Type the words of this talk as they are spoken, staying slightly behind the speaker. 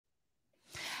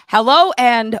Hello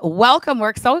and welcome.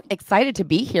 We're so excited to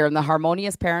be here in the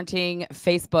Harmonious Parenting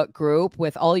Facebook group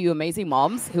with all you amazing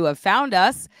moms who have found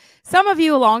us. Some of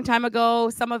you a long time ago,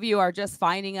 some of you are just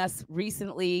finding us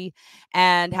recently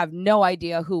and have no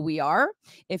idea who we are.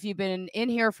 If you've been in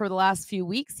here for the last few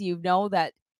weeks, you know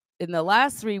that in the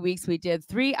last 3 weeks, we did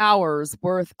 3 hours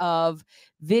worth of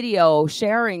video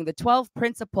sharing the 12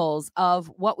 principles of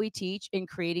what we teach in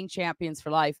creating champions for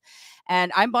life.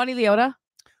 And I'm Bonnie Leota.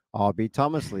 I'll be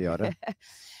Thomas Leota.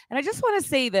 And I just want to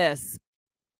say this.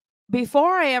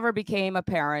 Before I ever became a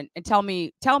parent, and tell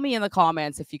me in the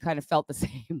comments if you kind of felt the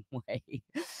same way.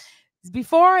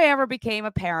 Before I ever became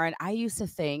a parent, I used to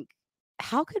think,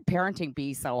 how could parenting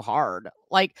be so hard?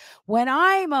 Like, when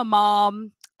I'm a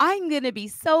mom, I'm going to be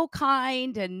so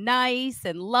kind and nice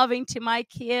and loving to my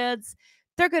kids.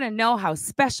 They're going to know how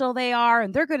special they are,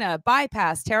 and they're going to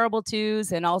bypass terrible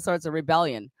twos and all sorts of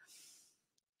rebellion.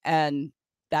 And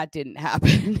that didn't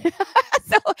happen.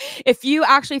 So if you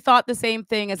actually thought the same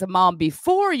thing as a mom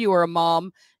before you were a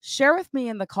mom, share with me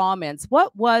in the comments,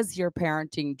 what was your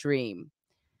parenting dream?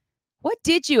 What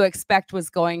did you expect was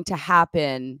going to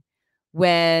happen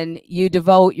when you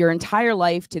devote your entire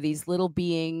life to these little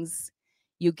beings?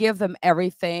 You give them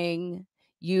everything.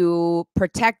 You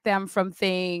protect them from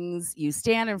things. You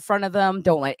stand in front of them.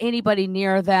 Don't let anybody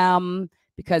near them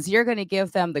because you're going to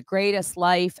give them the greatest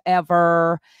life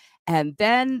ever. And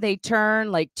then they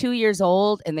turn like 2 years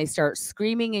old and they start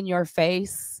screaming in your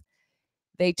face.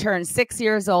 They turn 6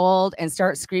 years old and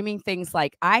start screaming things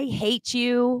like, I hate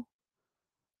you.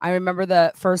 I remember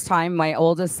the first time my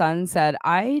oldest son said,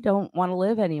 I don't want to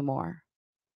live anymore.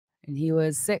 And he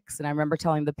was 6. And I remember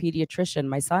telling the pediatrician,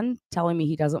 my son telling me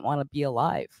he doesn't want to be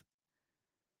alive.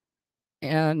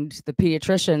 And the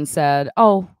pediatrician said,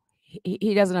 oh,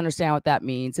 he doesn't understand what that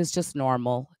means. It's just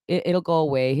normal. It'll go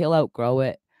away. He'll outgrow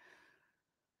it.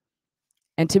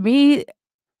 And to me,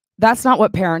 that's not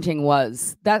what parenting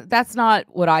was. That's not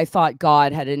what I thought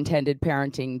God had intended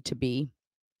parenting to be.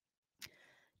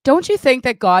 Don't you think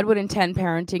that God would intend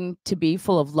parenting to be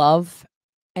full of love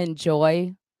and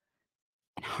joy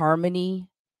and harmony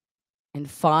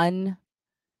and fun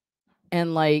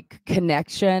and like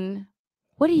connection?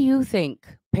 What do you think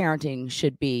parenting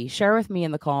should be? Share with me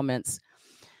in the comments.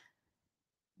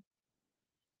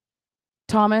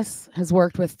 Thomas has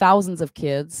worked with thousands of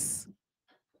kids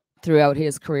throughout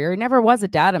his career. He never was a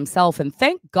dad himself. And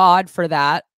thank God for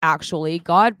that. Actually,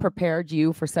 God prepared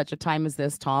you for such a time as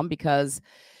this, Tom, because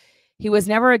he was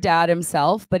never a dad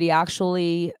himself, but he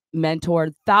actually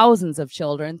mentored thousands of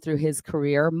children through his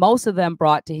career. Most of them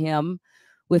brought to him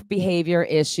with behavior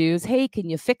issues. Hey, can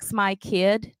you fix my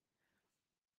kid?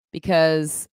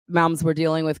 Because moms were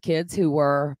dealing with kids who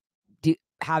were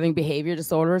having behavior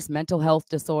disorders, mental health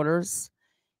disorders.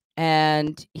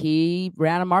 And he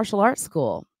ran a martial arts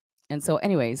school. And so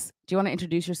anyways, do you want to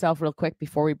introduce yourself real quick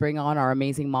before we bring on our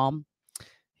amazing mom?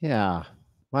 Yeah,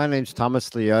 my name's Thomas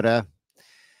Leota.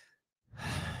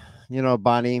 You know,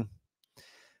 Bonnie,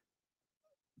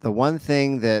 the one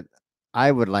thing that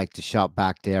I would like to shout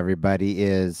back to everybody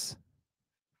is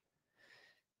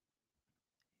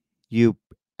you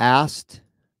asked,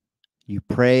 you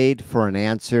prayed for an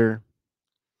answer.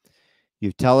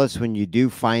 You tell us when you do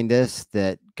find us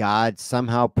that God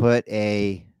somehow put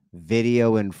a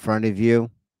video in front of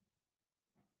you.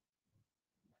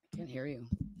 I can't hear you.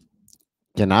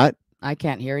 Cannot? I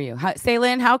can't hear you.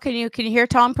 Celine, how can you hear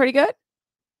Tom pretty good?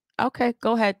 Okay,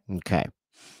 go ahead. Okay.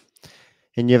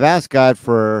 And you've asked God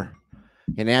for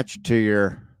an answer to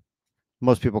your,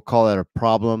 most people call it a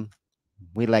problem.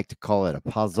 We like to call it a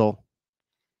puzzle.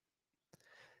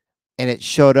 And it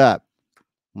showed up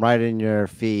right in your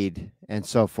feed and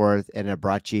so forth, and it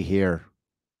brought you here.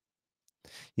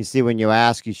 You see, when you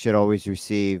ask, you should always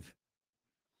receive.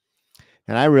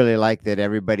 And I really like that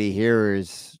everybody here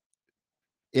is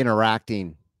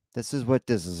interacting. This is what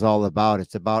this is all about.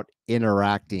 It's about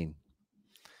interacting.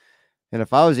 And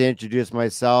if I was to introduce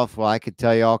myself, well, I could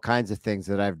tell you all kinds of things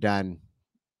that I've done.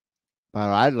 But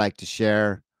I'd like to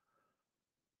share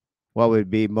what would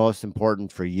be most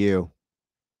important for you.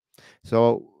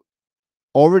 So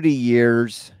over the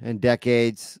years and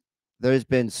decades, there's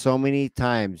been so many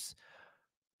times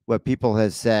what people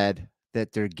have said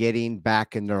that they're getting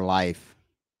back in their life.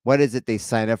 What is it they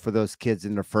sign up for those kids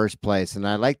in the first place? And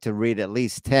I like to read at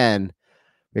least 10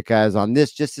 because on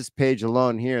just this page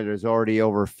alone here, there's already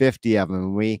over 50 of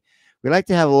them. We like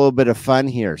to have a little bit of fun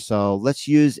here. So let's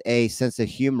use a sense of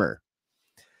humor.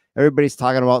 Everybody's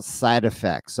talking about side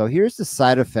effects. So here's the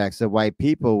side effects of why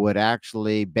people would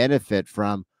actually benefit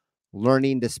from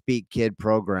Learning to Speak Kid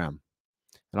program.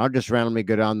 And I'll just randomly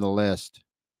go down the list.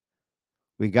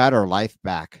 We got our life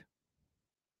back.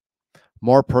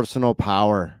 more personal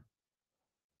power,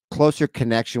 closer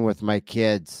connection with my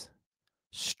kids,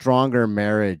 stronger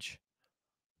marriage,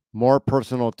 more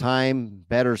personal time,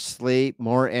 better sleep,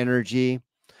 more energy,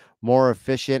 more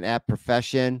efficient at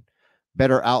profession,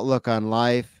 better outlook on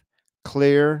life,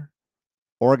 clear,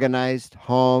 organized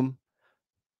home.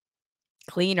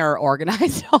 Cleaner,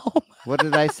 organized home. What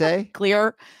did I say?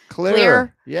 Clear,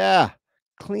 Clear. Yeah.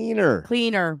 Cleaner,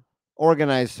 cleaner.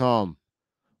 organized home,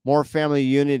 more family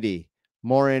unity,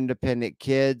 more independent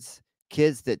kids,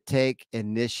 kids that take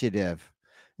initiative.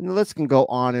 And the list can go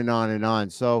on and on and on.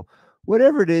 So,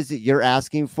 whatever it is that you're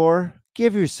asking for,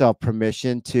 give yourself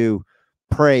permission to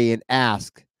pray and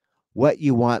ask what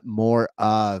you want more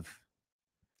of.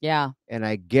 Yeah. And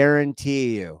I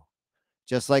guarantee you,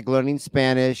 just like learning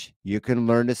Spanish, you can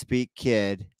learn to speak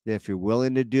kid. If you're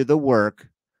willing to do the work,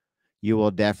 you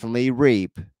will definitely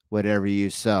reap whatever you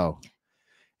sow.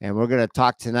 And we're going to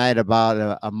talk tonight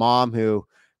about a mom who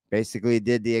basically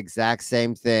did the exact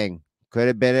same thing. Could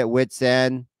have been at wit's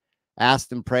end,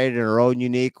 asked and prayed in her own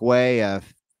unique way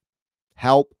of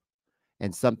help,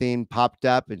 and something popped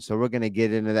up. And so we're going to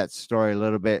get into that story a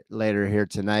little bit later here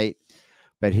tonight.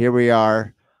 But here we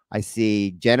are. I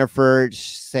see Jennifer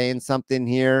saying something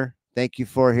here. Thank you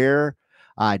for here.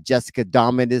 Jessica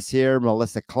Domit is here.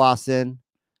 Melissa Clausen.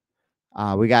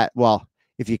 We got, well,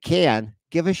 if you can,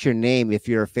 give us your name if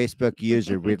you're a Facebook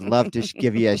user. We'd love to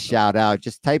give you a shout out.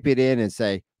 Just type it in and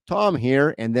say, Tom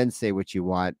here, and then say what you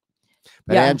want.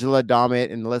 But Yeah. Angela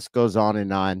Domit, and the list goes on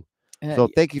and on. So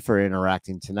thank you for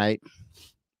interacting tonight.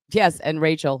 Yes, and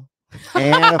Rachel.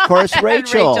 And of course,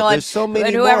 Rachel. Rachel There's so many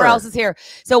and whoever more. else is here.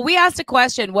 So we asked a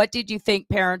question, what did you think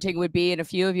parenting would be? And a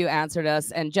few of you answered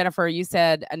us. And Jennifer, you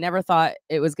said, I never thought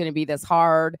it was going to be this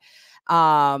hard.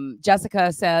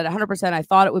 Jessica said 100%. I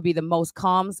thought it would be the most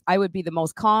calm. I would be the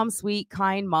most calm, sweet,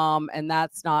 kind mom. And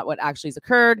that's not what actually has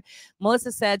occurred.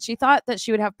 Melissa said she thought that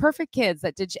she would have perfect kids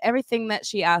that did everything that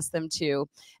she asked them to.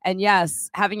 And yes,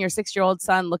 having your 6-year-old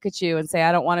son look at you and say,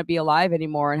 I don't want to be alive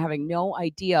anymore, and having no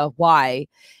idea why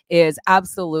is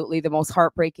absolutely the most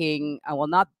heartbreaking.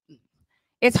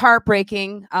 It's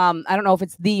heartbreaking. I don't know if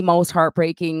it's the most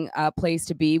heartbreaking place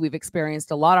to be. We've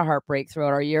experienced a lot of heartbreak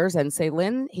throughout our years. And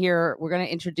Celine, here we're going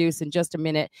to introduce in just a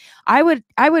minute. I would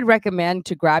recommend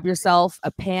to grab yourself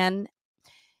a pen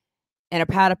and a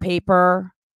pad of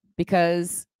paper,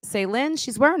 because Celine,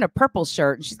 she's wearing a purple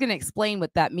shirt, and she's going to explain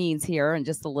what that means here in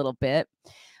just a little bit.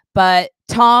 But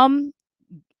Tom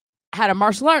had a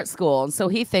martial arts school, and so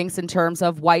he thinks in terms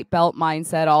of white belt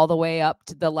mindset all the way up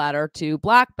to the ladder to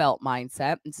black belt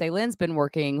mindset. And Celine's been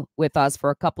working with us for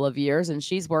a couple of years, and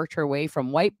she's worked her way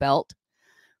from white belt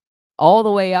all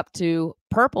the way up to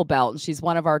purple belt. And she's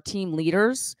one of our team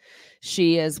leaders.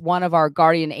 She is one of our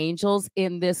guardian angels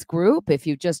in this group. If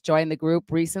you just joined the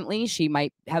group recently, she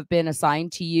might have been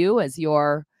assigned to you as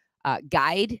your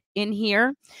guide in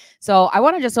here. So I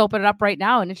want to just open it up right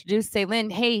now and introduce Celine.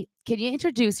 Hey, can you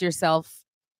introduce yourself?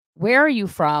 Where are you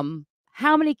from?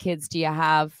 How many kids do you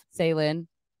have, Celine?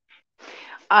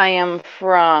 I am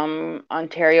from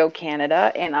Ontario,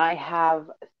 Canada, and I have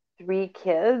 3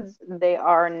 kids. They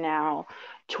are now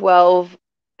 12,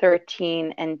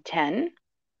 13, and 10.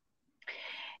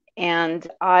 And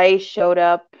I showed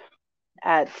up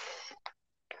at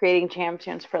Creating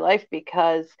Champions for Life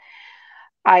because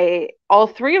all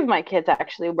 3 of my kids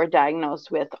actually were diagnosed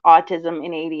with autism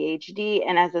and ADHD.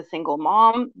 And as a single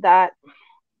mom, that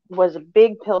was a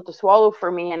big pill to swallow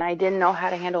for me. And I didn't know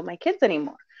how to handle my kids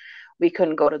anymore. We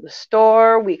couldn't go to the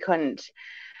store. We couldn't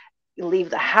leave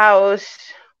the house.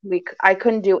 I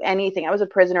couldn't do anything. I was a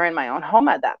prisoner in my own home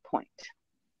at that point.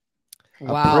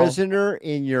 Wow. A prisoner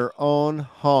in your own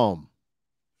home.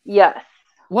 Yes.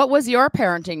 What was your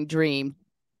parenting dream?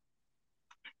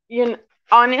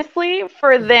 Honestly,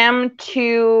 for them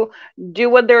to do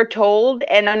what they're told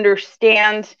and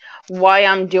understand why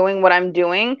I'm doing what I'm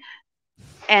doing,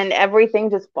 and everything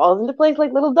just falls into place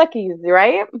like little duckies,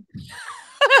 right?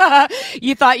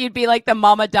 You thought you'd be like the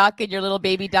mama duck, and your little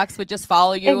baby ducks would just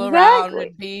follow you around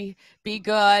and be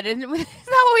good. And that's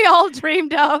what we all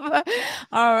dreamed of.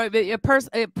 All right, but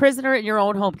a prisoner in your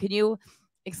own home. Can you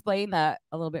explain that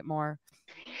a little bit more?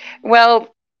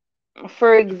 Well,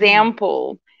 for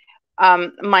example,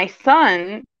 my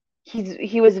son,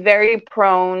 he was very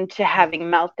prone to having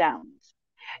meltdowns.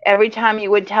 Every time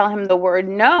you would tell him the word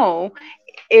no,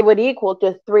 it would equal to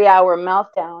a 3-hour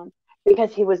meltdown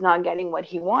because he was not getting what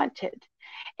he wanted.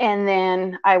 And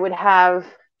then I would have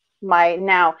my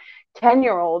now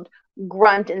 10-year-old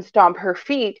grunt and stomp her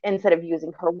feet instead of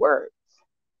using her words.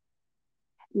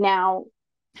 Now,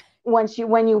 when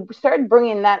you start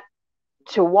bringing that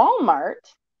to Walmart,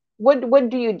 what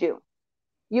do you do?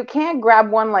 You can't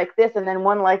grab one like this and then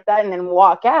one like that and then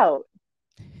walk out,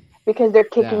 because they're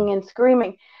kicking and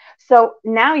screaming. So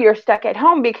now you're stuck at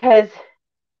home, because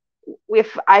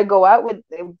if I go out with,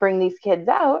 bring these kids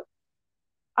out,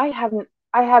 I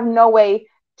have no way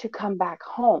to come back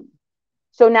home.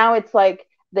 So now it's like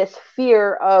this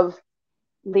fear of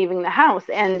leaving the house.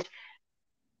 And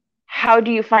how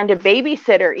do you find a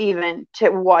babysitter even to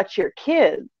watch your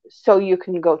kids so you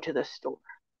can go to the store?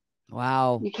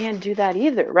 Wow. You can't do that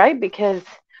either, right? Because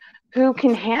who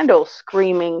can handle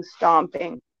screaming,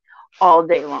 stomping all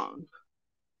day long?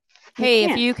 Hey,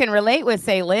 if you can relate with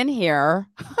Celine here,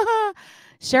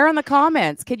 share in the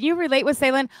comments. Can you relate with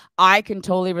Celine? I can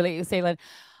totally relate with Celine.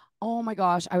 Oh my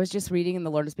gosh, I was just reading in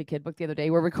the Learn to Speak Kid book the other day.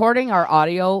 We're recording our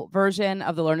audio version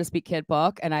of the Learn to Speak Kid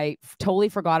book, and I totally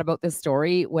forgot about this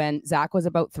story. When Zach was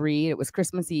about 3, it was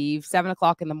Christmas Eve, 7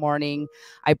 o'clock in the morning.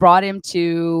 I brought him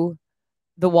to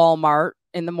the Walmart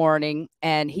in the morning,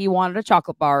 and he wanted a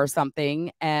chocolate bar or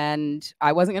something, and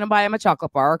I wasn't going to buy him a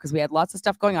chocolate bar because we had lots of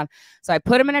stuff going on. So I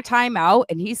put him in a timeout,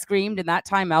 and he screamed in that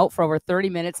timeout for over 30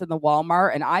 minutes in the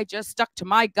Walmart, and I just stuck to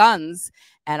my guns,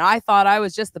 and I thought I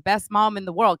was just the best mom in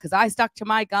the world because I stuck to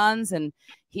my guns, and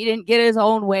he didn't get his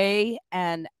own way.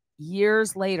 And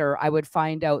years later, I would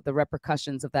find out the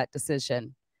repercussions of that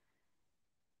decision.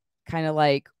 Kind of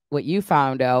like what you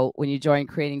found out when you joined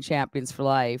Creating Champions for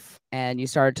Life and you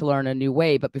started to learn a new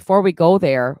way. But before we go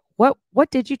there, what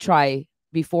did you try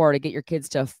before to get your kids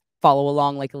to follow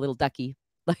along like a little ducky,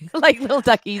 like little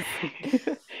duckies?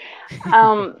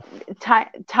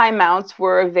 Timeouts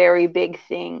were a very big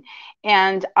thing,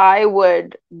 and I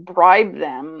would bribe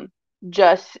them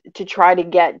just to try to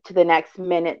get to the next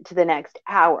minute, to the next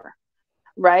hour,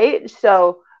 right?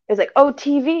 So it's like, oh,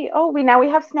 TV, oh, we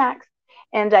have snacks.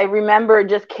 And I remember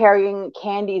just carrying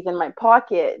candies in my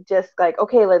pocket, just like,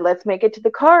 okay, let's make it to the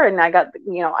car. And I got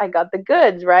the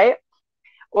goods, right?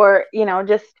 Or,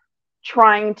 just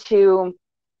trying to,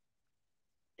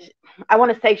 I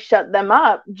want to say, shut them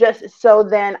up, just so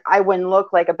then I wouldn't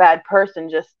look like a bad person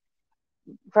just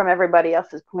from everybody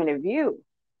else's point of view.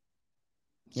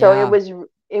 So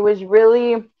it was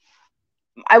really,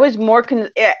 I was more,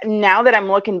 now that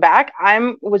I'm looking back,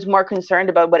 was more concerned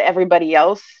about what everybody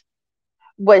else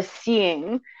was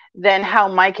seeing than how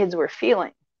my kids were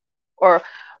feeling or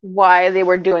why they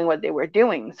were doing what they were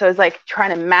doing. So it's like trying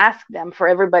to mask them for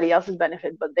everybody else's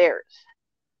benefit but theirs.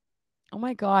 Oh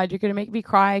my God, you're gonna make me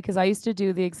cry, because I used to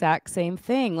do the exact same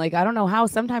thing. Like, I don't know how,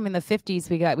 sometime in the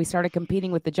 50s we started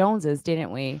competing with the Joneses,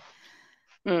 didn't we?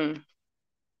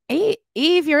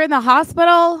 Eve, you're in the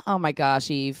hospital? Oh my gosh,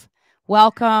 Eve.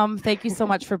 Welcome. Thank you so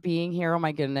much for being here. Oh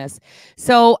my goodness.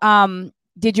 So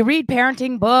did you read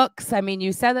parenting books? I mean,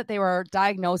 you said that they were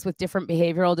diagnosed with different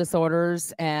behavioral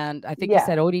disorders, and I think you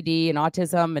said ODD and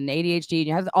autism and ADHD, and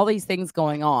you have all these things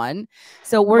going on.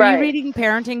 So were you reading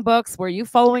parenting books? Were you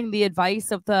following the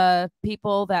advice of the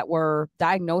people that were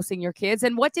diagnosing your kids?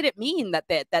 And what did it mean that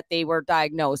they were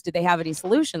diagnosed? Did they have any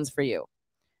solutions for you?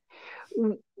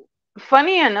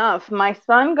 Funny enough, my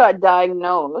son got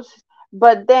diagnosed,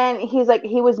 but then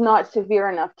he was not severe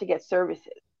enough to get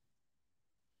services.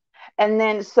 And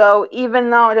then, so even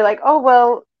though they're like, oh,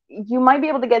 well, you might be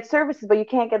able to get services, but you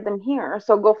can't get them here.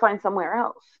 So go find somewhere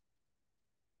else.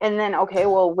 And then, okay,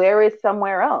 well, where is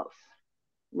somewhere else?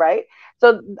 Right.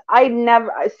 So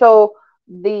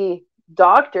the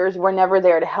doctors were never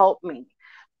there to help me.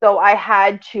 So I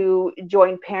had to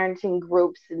join parenting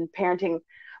groups and parenting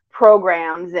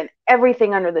programs and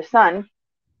everything under the sun.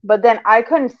 But then I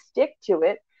couldn't stick to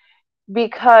it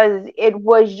because it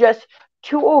was just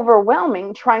too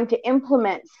overwhelming trying to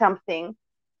implement something,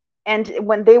 and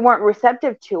when they weren't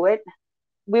receptive to it,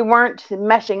 we weren't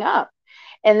meshing up.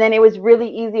 And then it was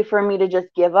really easy for me to just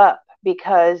give up,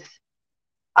 because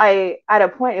at a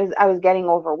point I was getting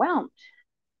overwhelmed.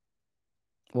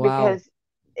 Wow. Because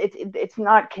it's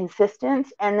not consistent.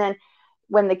 And then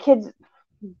when the kids,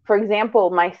 for example,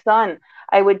 my son,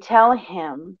 I would tell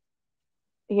him,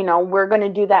 we're going to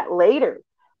do that later.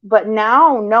 But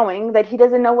now, knowing that he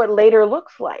doesn't know what later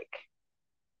looks like,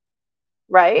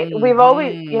 right? We've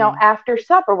always, after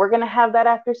supper, we're going to have that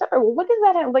after supper. Well, what does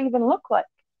that even look like?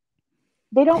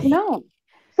 They don't know.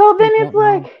 So then it's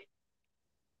like,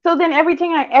 so then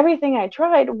everything I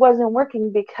tried wasn't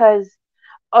working because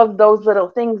of those little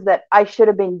things that I should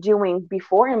have been doing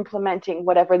before implementing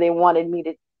whatever they wanted me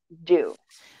to do.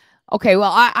 Okay,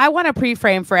 well, I want to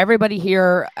pre-frame for everybody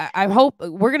here. I hope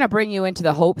we're going to bring you into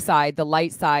the hope side, the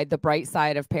light side, the bright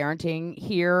side of parenting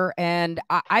here. And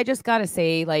I just got to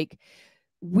say, like,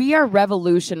 we are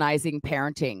revolutionizing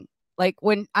parenting. Like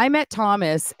when I met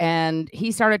Thomas and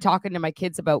he started talking to my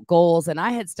kids about goals, and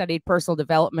I had studied personal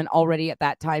development already at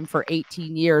that time for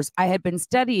 18 years. I had been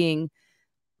studying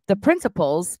the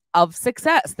principles of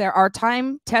success. There are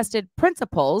time-tested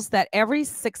principles that every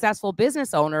successful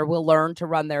business owner will learn to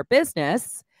run their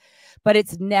business, but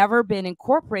it's never been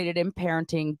incorporated in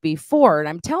parenting before. And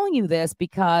I'm telling you this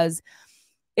because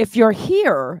if you're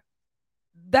here,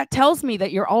 that tells me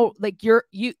that you're all like you're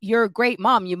a great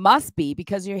mom. You must be,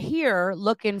 because you're here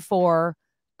looking for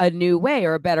a new way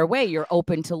or a better way. You're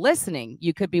open to listening.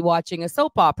 You could be watching a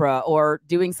soap opera or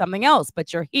doing something else,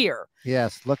 but you're here.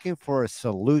 Yes, looking for a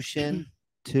solution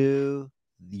to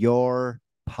your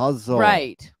puzzle.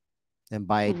 Right. And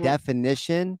by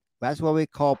definition, that's what we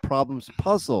call problems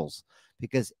puzzles,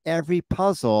 because every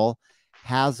puzzle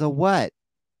has a what?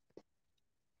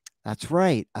 That's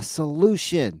right, a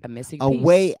solution, a missing a piece,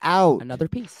 way out, another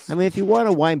piece. I mean, if you want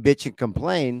to whine, bitch, and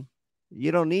complain,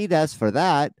 you don't need us for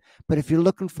that. But if you're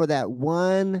looking for that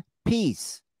one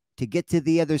piece to get to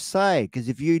the other side, because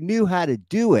if you knew how to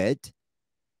do it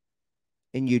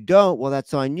and you don't, well,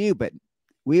 that's on you. But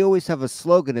we always have a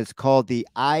slogan. It's called the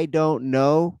I don't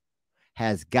know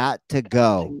has got to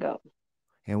go.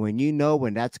 And when you know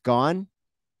when that's gone,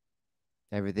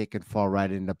 everything can fall right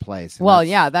into place. And well,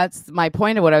 yeah, that's my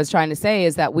point of what I was trying to say,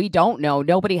 is that we don't know.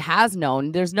 Nobody has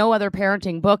known. There's no other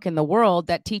parenting book in the world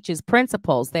that teaches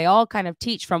principles. They all kind of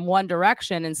teach from one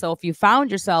direction. And so if you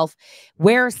found yourself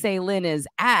where Celine is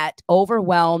at,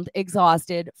 overwhelmed,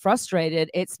 exhausted, frustrated,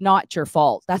 it's not your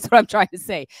fault. That's what I'm trying to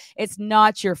say. It's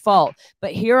not your fault.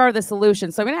 But here are the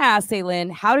solutions. So I'm going to ask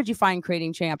Celine, how did you find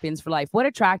Creating Champions for Life? What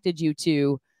attracted you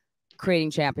to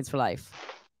Creating Champions for Life?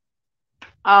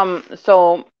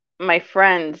 So my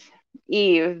friend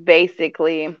Eve,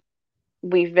 basically,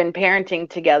 we've been parenting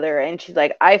together, and she's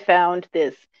like, I found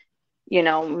this,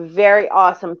 very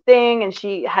awesome thing, and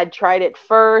she had tried it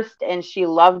first and she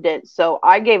loved it. So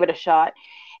I gave it a shot,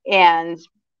 and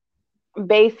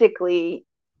basically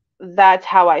that's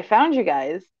how I found you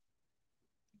guys.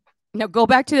 Now go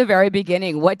back to the very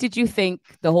beginning. What did you think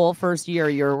the whole first year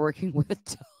you were working with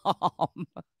Tom?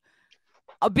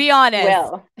 I'll be honest.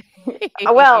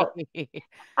 Well,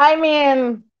 I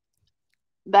mean,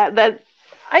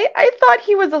 I thought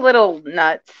he was a little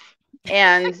nuts,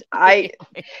 and I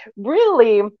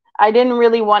didn't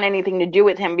really want anything to do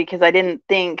with him, because I didn't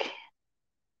think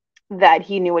that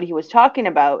he knew what he was talking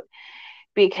about,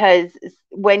 because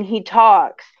when he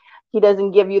talks, he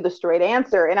doesn't give you the straight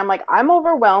answer. And I'm like, I'm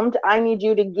overwhelmed. I need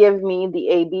you to give me the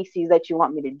ABCs that you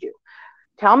want me to do.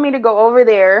 Tell me to go over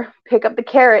there, pick up the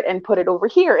carrot and put it over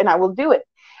here, and I will do it.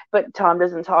 But Tom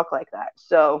doesn't talk like that.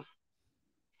 So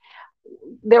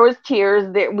there was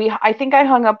tears. I think I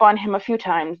hung up on him a few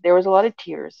times. There was a lot of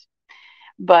tears.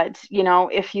 But,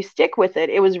 if you stick with it,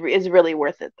 it's really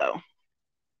worth it, though.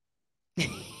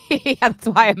 That's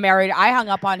why I'm married. I hung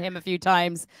up on him a few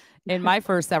times in my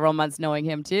first several months knowing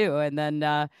him too. And then,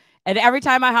 and every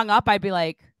time I hung up, I'd be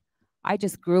like, I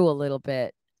just grew a little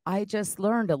bit. I just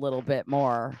learned a little bit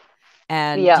more.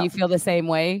 And do you feel the same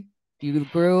way? You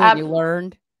grew and you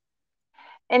learned?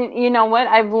 And you know what?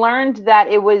 I've learned that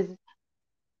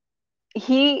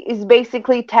he is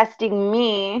basically testing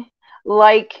me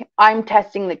like I'm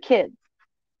testing the kids.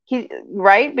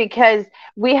 Right? Because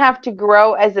we have to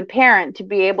grow as a parent to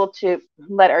be able to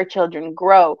let our children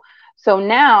grow. So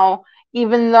now,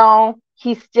 even though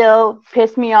he still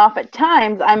pissed me off at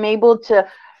times, I'm able to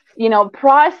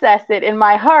process it in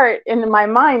my heart and in my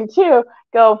mind too,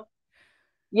 go,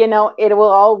 it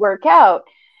will all work out.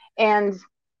 And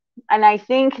I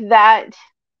think that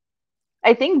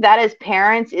as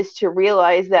parents is to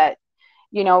realize that,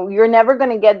 you're never going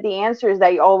to get the answers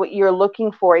that you're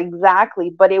looking for exactly,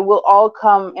 but it will all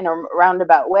come in a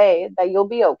roundabout way that you'll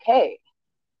be okay.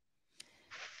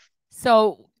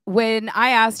 So when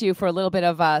I asked you for a little bit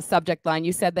of a subject line,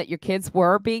 you said that your kids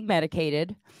were being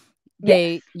medicated.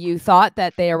 You thought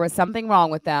that there was something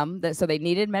wrong with them, so they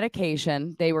needed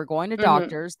medication. They were going to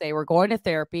doctors, they were going to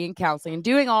therapy and counseling and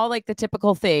doing all like the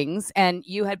typical things. And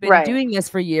you had been doing this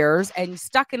for years and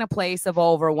stuck in a place of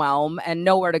overwhelm and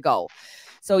nowhere to go.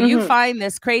 So you find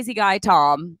this crazy guy,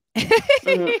 Tom,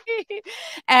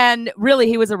 and really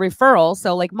he was a referral.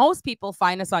 So like most people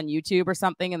find us on YouTube or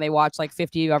something and they watch like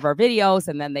 50 of our videos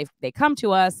and then they come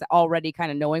to us already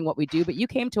kind of knowing what we do. But you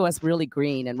came to us really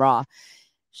green and raw.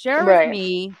 Share with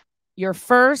me your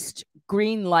first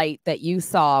green light that you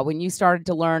saw when you started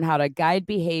to learn how to guide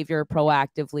behavior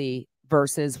proactively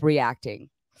versus reacting.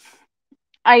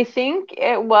 I think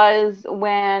it was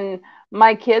when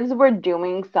my kids were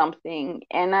doing something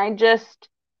and I just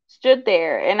stood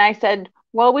there and I said,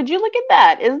 well, would you look at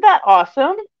that? Isn't that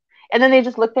awesome? And then they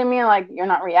just looked at me like, you're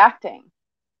not reacting.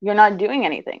 You're not doing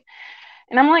anything.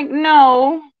 And I'm like,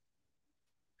 no,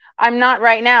 I'm not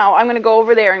right now. I'm going to go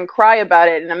over there and cry about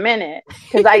it in a minute,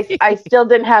 because I still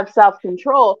didn't have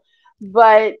self-control.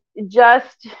 But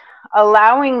just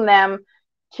allowing them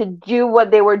to do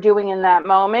what they were doing in that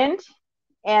moment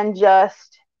and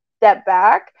just step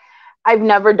back. I've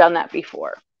never done that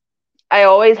before. I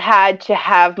always had to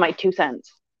have my 2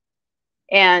 cents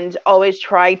and always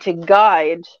try to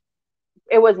guide.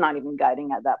 It was not even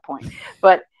guiding at that point,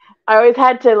 but I always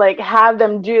had to like have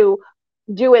them do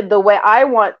it the way I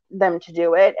want them to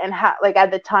do it, and like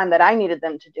at the time that I needed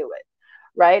them to do it.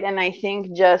 Right. And I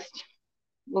think just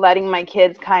letting my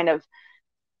kids kind of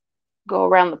go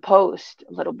around the post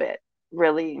a little bit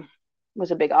really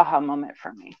was a big aha moment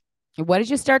for me. What did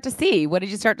you start to see? What did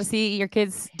you start to see your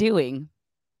kids doing?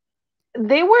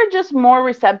 They were just more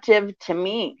receptive to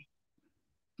me.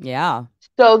 Yeah.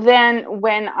 So then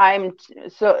when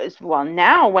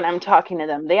now when I'm talking to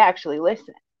them, they actually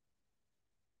listen.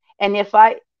 And if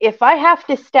I have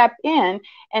to step in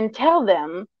and tell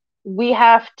them we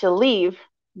have to leave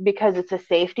because it's a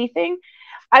safety thing,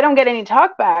 I don't get any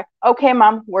talk back. Okay,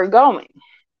 Mom, we're going.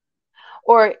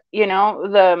 Or,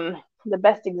 the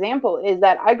best example is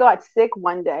that I got sick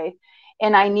one day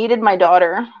and I needed my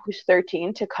daughter, who's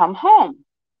 13, to come home,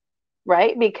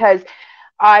 right? Because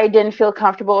I didn't feel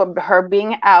comfortable with her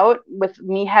being out with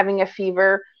me having a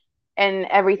fever and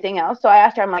everything else. So I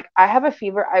asked her, I'm like, I have a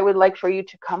fever. I would like for you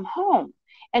to come home.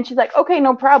 And she's like, okay,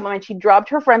 no problem. And she dropped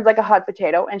her friends like a hot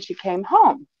potato and she came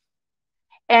home.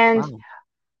 And Wow.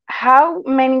 how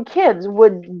many kids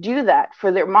would do that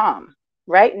for their mom,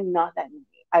 right? Not that many,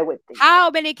 I would think. How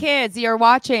many kids you're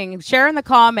watching? Share in the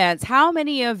comments. How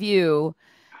many of you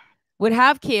would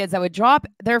have kids that would drop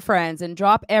their friends and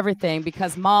drop everything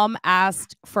because mom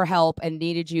asked for help and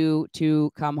needed you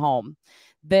to come home?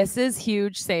 This is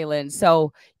huge, Celine.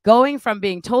 So going from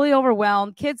being totally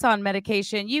overwhelmed, kids on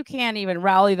medication, you can't even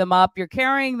rally them up. You're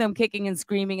carrying them kicking and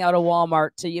screaming out of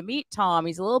Walmart till you meet Tom.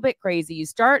 He's a little bit crazy. You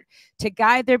start to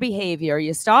guide their behavior.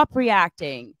 You stop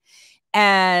reacting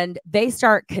and they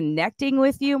start connecting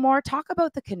with you more. Talk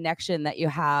about the connection that you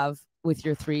have with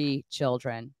your 3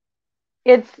 children.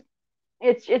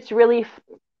 It's really,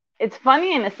 it's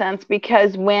funny in a sense,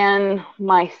 because when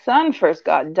my son first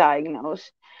got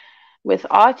diagnosed with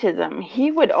autism, he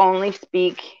would only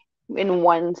speak in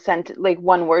one sentence, like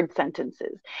one word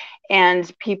sentences.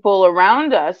 And people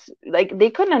around us, like,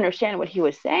 they couldn't understand what he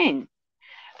was saying.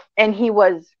 And he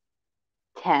was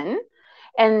 10.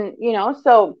 And,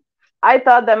 so I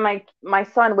thought that my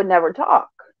son would never talk.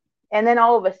 And then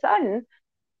all of a sudden,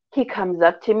 he comes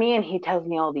up to me and he tells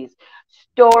me all these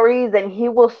stories, and he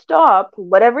will stop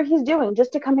whatever he's doing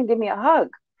just to come and give me a hug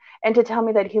and to tell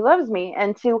me that he loves me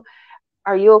and to,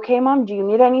 are you okay, Mom? Do you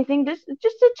need anything? Just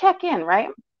to check in, right?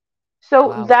 So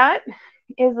Wow. that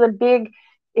is a big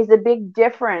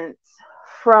difference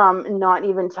from not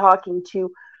even talking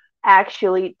to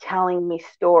actually telling me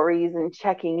stories and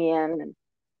checking in.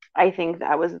 I think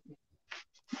that was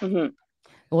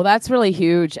Well, that's really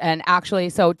huge. And actually,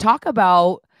 so talk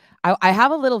about, I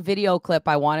have a little video clip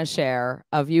I want to share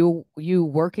of you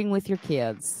working with your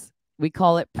kids. We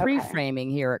call it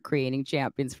pre-framing here at Creating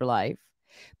Champions for Life.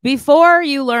 Before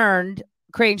you learned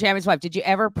Creating Champions for Life, did you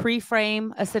ever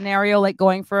pre-frame a scenario like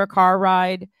going for a car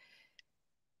ride?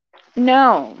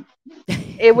 No.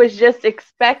 It was just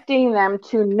expecting them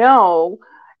to know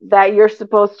that you're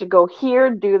supposed to go here,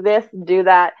 do this, do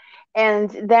that. And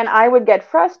then I would get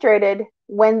frustrated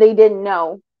when they didn't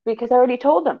know, because I already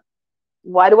told them.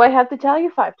 Why do I have to tell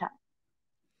you 5 times?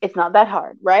 It's not that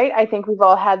hard, right? I think we've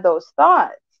all had those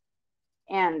thoughts.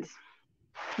 And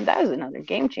that is another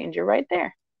game changer right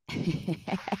there.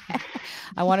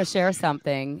 I want to share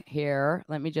something here.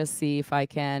 Let me just see if I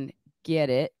can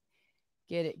get it.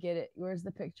 Get it. Where's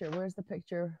the picture?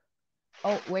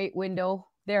 Oh, wait, window.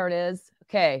 There it is.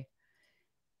 Okay.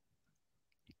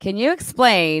 Can you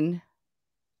explain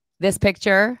this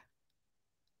picture?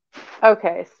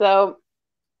 Okay, so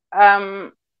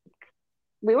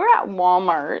we were at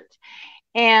Walmart,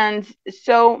 and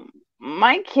so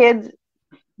my kids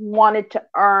wanted to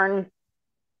earn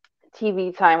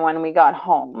TV time when we got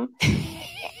home.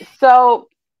 So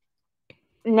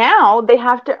now they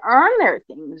have to earn their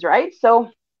things, right? So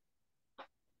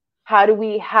how do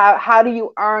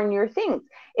you earn your things?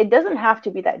 It doesn't have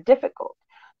to be that difficult.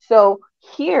 So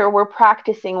here we're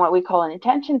practicing what we call an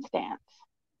attention stance.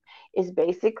 Is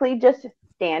basically just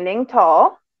standing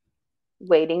tall,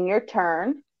 waiting your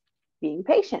turn, being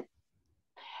patient,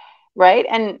 right?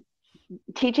 And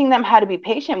teaching them how to be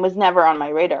patient was never on my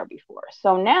radar before.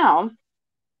 So now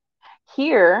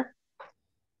here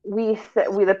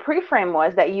the pre-frame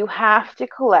was that you have to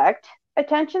collect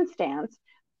attention stance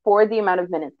for the amount of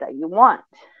minutes that you want.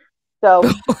 So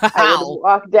Wow.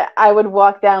 I would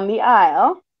walk down the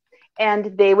aisle,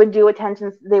 and they would do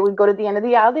attention. They would go to the end of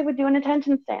the aisle. They would do an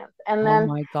attention stance, and Oh then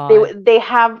my God. they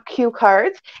have cue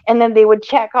cards, and then they would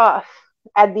check off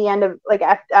at the end of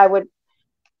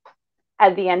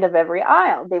at the end of every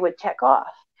aisle. They would check off,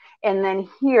 and then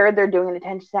here they're doing an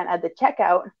attention stance at the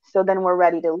checkout. So then we're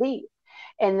ready to leave,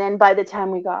 and then by the time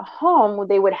we got home,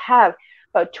 they would have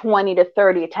about 20 to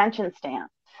 30 attention stance.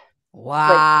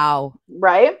 Wow.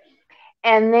 Right,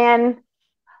 and then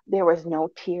there was no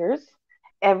tears.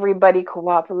 Everybody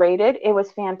cooperated. It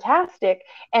was fantastic.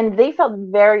 And they felt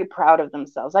very proud of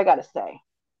themselves, I got to say.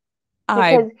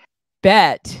 I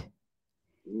bet.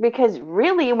 Because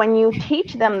really, when you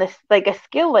teach them this, like a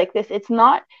skill like this, it's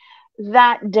not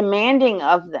that demanding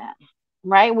of them,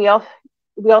 right? We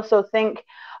also think,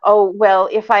 oh, well,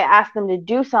 if I ask them to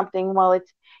do something, well,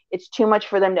 it's too much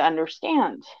for them to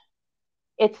understand.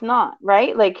 It's not,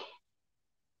 right? Like,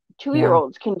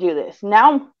 2-year-olds can do this.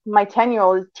 Now my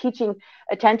 10-year-old is teaching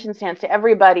attention stance to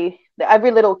everybody,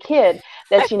 every little kid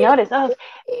that she noticed. Oh,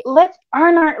 let's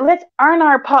earn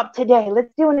our pop today.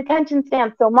 Let's do an attention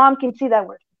stance so mom can see that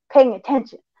we're paying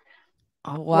attention.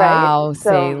 Oh, Right? wow,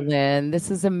 So, Celine, this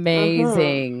is mhm.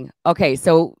 amazing. Okay,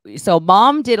 so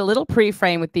mom did a little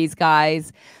pre-frame with these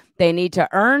guys. They need to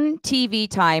earn TV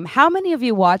time. How many of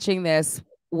you watching this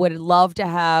would love to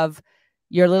have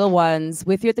your little ones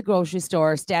with you at the grocery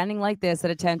store, standing like this at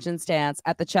attention stance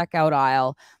at the checkout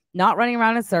aisle, not running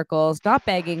around in circles, not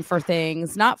begging for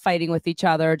things, not fighting with each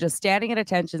other, just standing at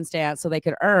attention stance so they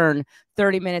could earn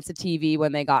 30 minutes of TV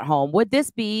when they got home? Would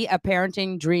this be a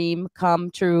parenting dream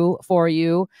come true for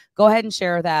you? Go ahead and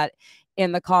share that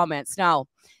in the comments. Now,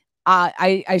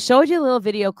 I showed you a little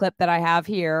video clip that I have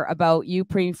here about you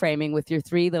pre-framing with your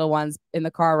 3 little ones in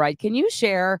the car ride. Can you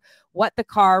share what the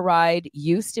car ride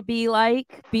used to be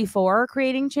like before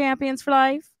creating Champions for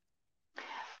Life?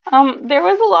 There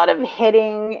was a lot of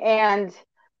hitting and,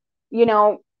 you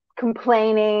know,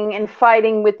 complaining and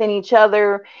fighting within each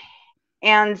other.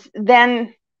 And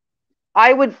then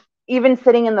I would, even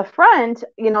sitting in the front,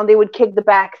 they would kick the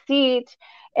back seat.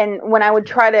 And when I would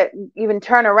try to even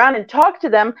turn around and talk to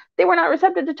them, they were not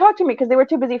receptive to talk to me because they were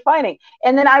too busy fighting.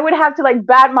 And then I would have to like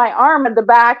bat my arm at the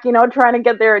back, trying to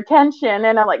get their attention.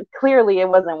 And I'm like, clearly it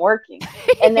wasn't working.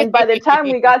 And then by the time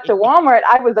we got to Walmart,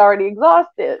 I was already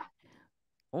exhausted.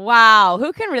 Wow,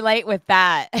 who can relate with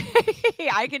that?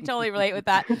 I can totally relate with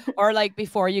that. Or like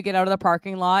before you get out of the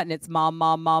parking lot and it's mom,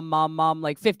 mom, mom, mom, mom,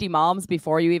 like 50 moms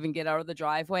before you even get out of the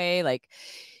driveway. Like,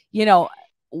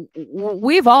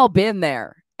 we've all been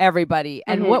there, everybody.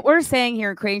 And what we're saying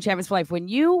here in Creating Champions for Life, when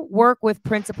you work with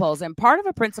principles, and part of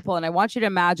a principle, and I want you to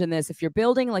imagine this, if you're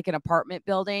building like an apartment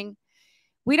building,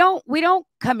 we don't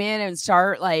come in and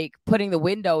start like putting the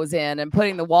windows in and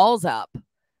putting the walls up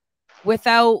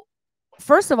without,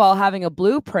 first of all, having a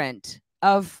blueprint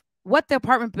of what the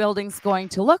apartment building's going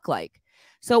to look like.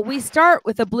 So we start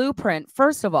with a blueprint.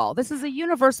 First of all, this is a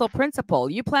universal principle.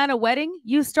 You plan a wedding,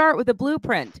 you start with a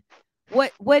blueprint.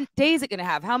 What day is it going to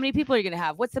have? How many people are you going to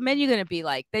have? What's the menu going to be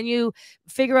like? Then you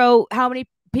figure out how many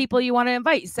people you want to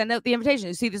invite. You send out the invitation.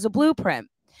 You see, there's a blueprint.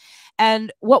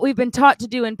 And what we've been taught to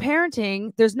do in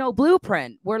parenting, there's no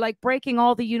blueprint. We're like breaking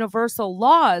all the universal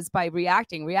laws by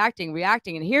reacting.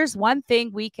 And here's one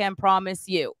thing we can promise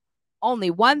you.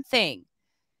 Only one thing.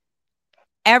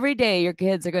 Every day your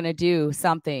kids are going to do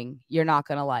something you're not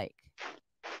going to like.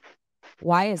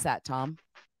 Why is that, Tom?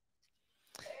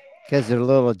 Because they're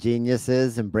little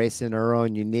geniuses embracing their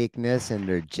own uniqueness, and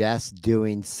they're just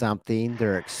doing something.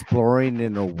 They're exploring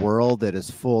in a world that is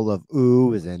full of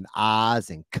oohs and ahs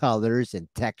and colors and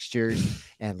textures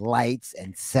and lights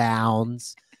and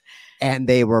sounds. And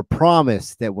they were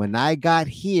promised that when I got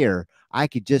here, I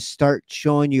could just start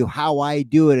showing you how I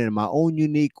do it in my own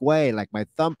unique way. Like my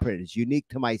thumbprint is unique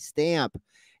to my stamp.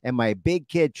 And my big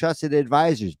kid trusted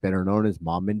advisors, better known as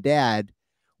mom and dad,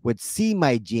 would see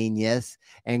my genius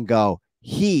and go,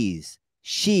 she's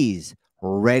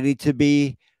ready to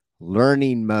be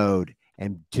learning mode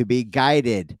and to be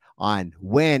guided on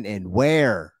when and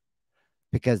where.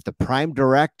 Because the prime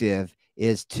directive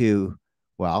is to,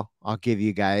 well, I'll give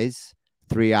you guys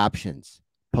 3 options: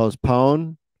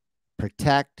 postpone,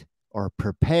 protect, or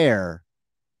prepare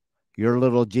your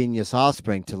little genius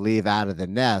offspring to leave out of the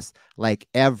nest, like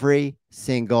every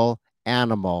single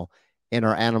animal in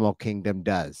our animal kingdom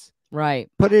does. Right.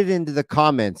 Put it into the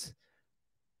comments.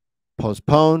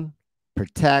 Postpone,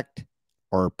 protect,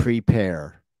 or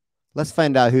prepare. Let's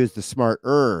find out who's the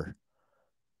smarter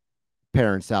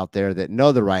parents out there that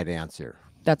know the right answer.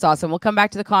 That's awesome. We'll come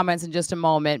back to the comments in just a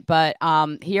moment. But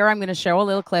here I'm going to show a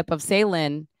little clip of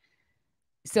Celine.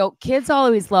 So kids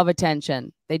always love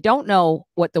attention. They don't know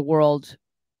what the world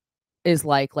is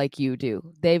like you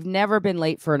do. They've never been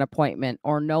late for an appointment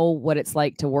or know what it's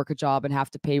like to work a job and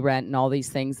have to pay rent and all these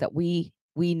things that we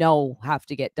know have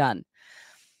to get done.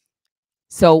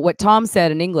 So what Tom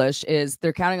said in English is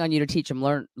they're counting on you to teach them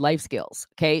learn life skills.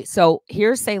 Okay. So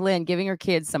here's Celine giving her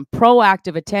kids some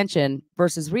proactive attention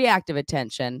versus reactive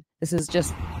attention. This is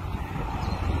just.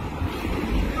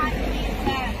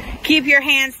 Keep your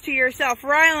hands to yourself.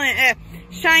 Rylan,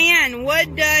 Cheyenne,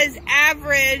 what does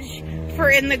average for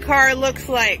in the car looks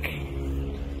like?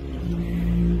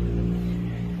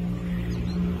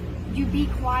 You be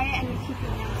quiet and you keep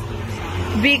your hands to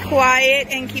yourself. Be quiet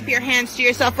and keep your hands to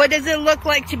yourself. What does it look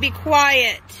like to be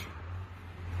quiet?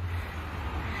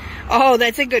 Oh,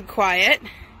 that's a good quiet.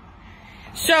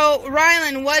 So,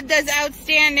 Rylan, what does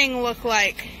outstanding look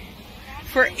like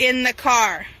for in the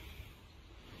car?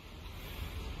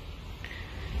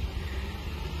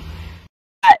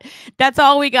 That's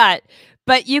all we got.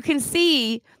 But you can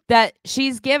see that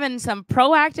she's given some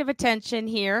proactive attention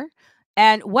here.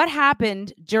 And what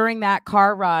happened during that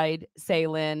car ride,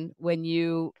 Celine, when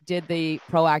you did the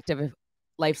proactive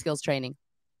life skills training?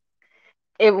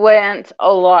 It went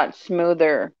a lot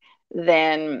smoother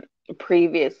than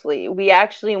previously. We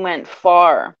actually went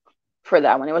far for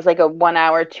that one. It was like a 1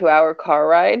 hour, 2 hour car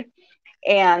ride.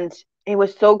 And it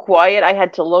was so quiet. I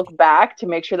had to look back to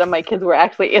make sure that my kids were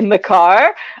actually in the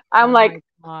car. I'm like,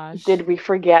 did we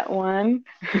forget one?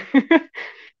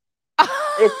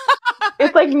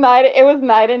 It's like night. It was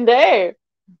night and day.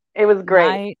 It was great.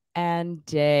 Night and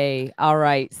day. All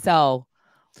right. So,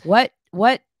 what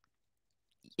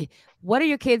are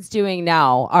your kids doing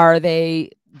now?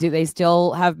 Do they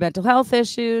still have mental health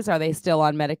issues? Are they still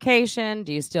on medication?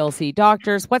 Do you still see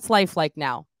doctors? What's life like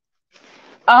now?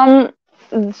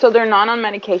 So they're not on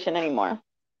medication anymore,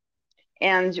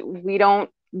 and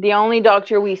the only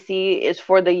doctor we see is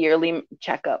for the yearly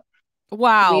checkup.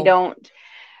 Wow. We don't.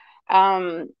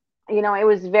 It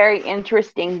was very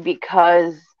interesting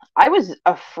because I was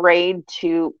afraid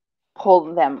to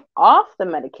pull them off the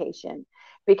medication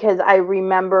because I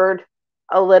remembered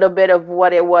a little bit of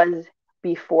what it was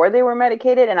before they were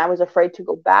medicated, and I was afraid to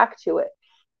go back to it.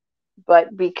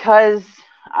 But because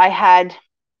I had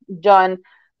done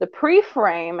the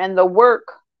pre-frame and the work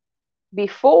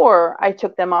before I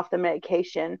took them off the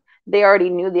medication, they already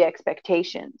knew the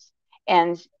expectations,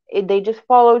 and they just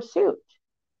followed suit.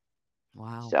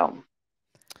 Wow. So,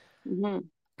 Can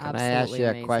I ask you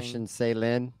a question,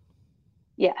 Celine?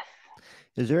 Yes.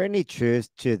 Is there any truth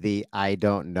to the I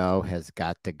don't know has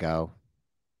got to go?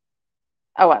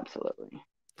 Oh, absolutely.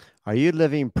 Are you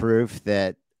living proof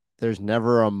that there's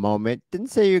never a moment?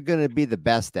 Didn't say you're going to be the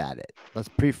best at it. Let's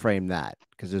pre-frame that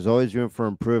because there's always room for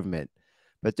improvement.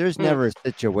 But there's never a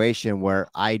situation where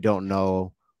I don't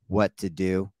know what to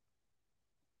do.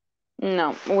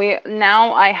 No,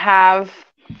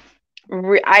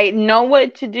 I know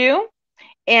what to do.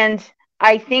 And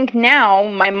I think now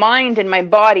my mind and my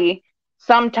body,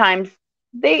 sometimes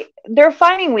they're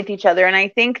fighting with each other. And I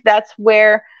think that's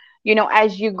where,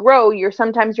 as you grow,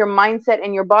 sometimes your mindset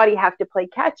and your body have to play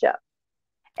catch up.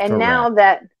 And Correct. Now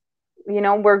that,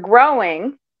 we're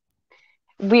growing,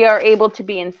 I'm able to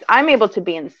be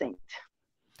in sync.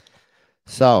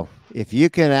 So if you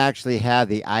can actually have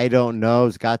the I don't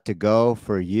know's got to go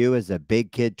for you as a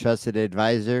big kid trusted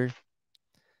advisor,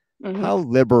 how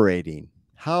liberating,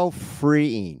 how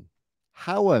freeing,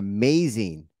 how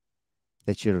amazing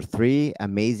that your 3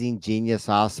 amazing genius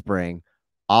offspring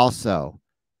also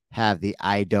have the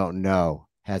I don't know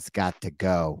has got to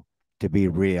go to be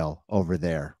real over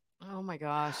there. Oh my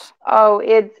gosh. Oh,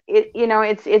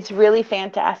 it's really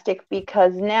fantastic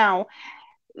because now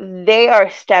they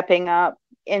are stepping up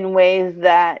in ways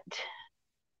that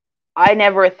I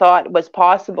never thought was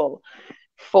possible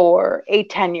for a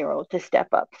 10-year-old to step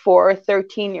up, for a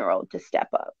 13-year-old to step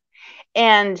up.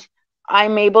 And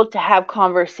I'm able to have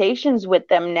conversations with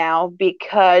them now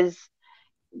because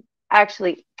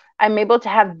actually I'm able to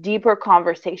have deeper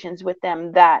conversations with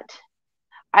them that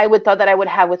I would thought that I would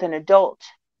have with an adult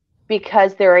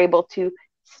because they're able to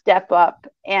step up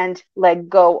and let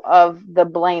go of the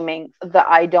blaming, the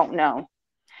I don't know.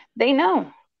 They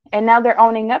know. And now they're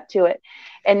owning up to it.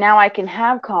 And now I can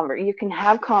have you can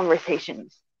have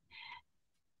conversations.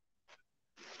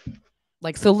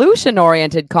 Like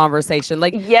solution-oriented conversation.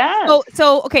 Like, yes.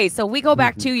 So we go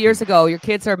back 2 years ago. Your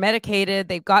kids are medicated.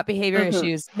 They've got behavior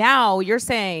issues. Now you're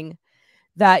saying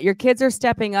that your kids are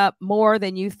stepping up more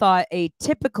than you thought a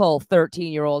typical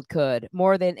 13-year-old could,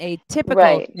 more than a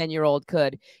typical 10-year-old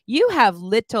could. You have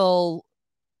little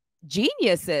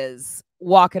geniuses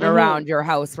walking around your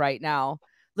house right now,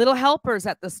 little helpers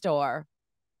at the store.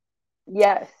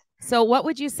 Yes. So what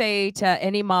would you say to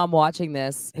any mom watching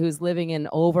this who's living in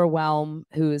overwhelm,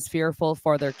 who's fearful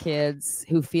for their kids,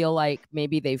 who feel like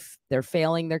maybe they're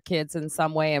failing their kids in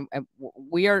some way? And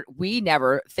we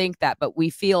never think that, but we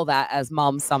feel that as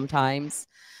moms sometimes.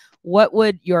 What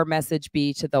would your message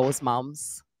be to those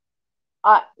moms?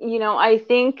 I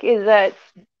think is that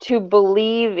to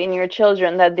believe in your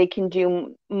children that they can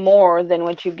do more than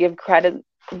what you give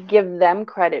them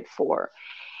credit for.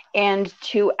 And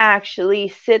to actually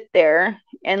sit there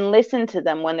and listen to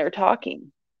them when they're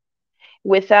talking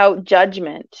without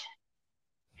judgment,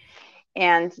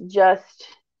 and just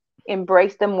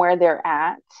embrace them where they're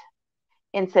at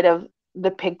instead of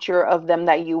the picture of them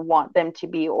that you want them to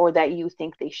be or that you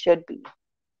think they should be.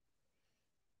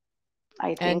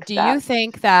 And do you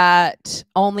think that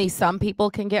only some people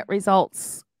can get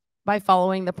results by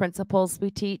following the principles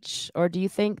we teach? Or do you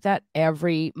think that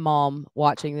every mom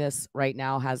watching this right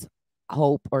now has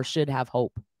hope or should have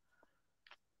hope?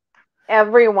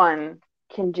 Everyone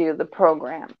can do the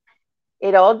program.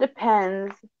 It all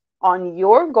depends on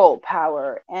your goal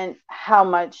power and how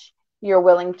much you're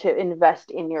willing to invest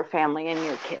in your family and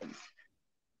your kids.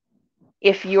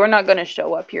 If you're not going to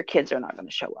show up, your kids are not going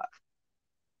to show up.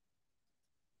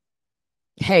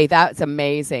 Hey, that's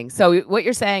amazing. So what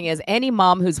you're saying is any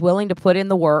mom who's willing to put in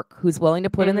the work, who's willing to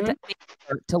put in the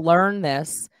work to learn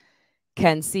this,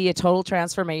 can see a total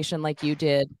transformation like you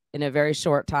did in a very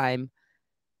short time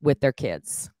with their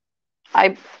kids.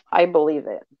 I believe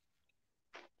it.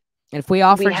 And if we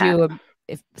offered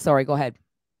sorry, go ahead.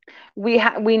 We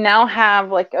now have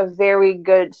like a very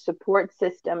good support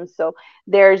system. So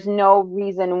there's no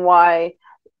reason why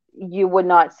you would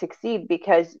not succeed,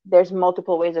 because there's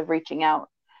multiple ways of reaching out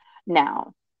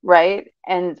now, right?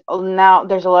 And now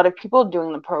there's a lot of people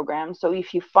doing the program. So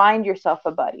if you find yourself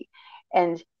a buddy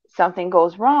and something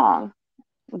goes wrong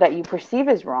that you perceive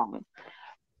as wrong,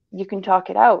 you can talk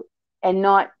it out and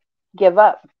not give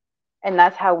up. And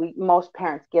that's how most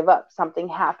parents give up. Something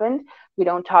happened, we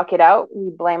don't talk it out, we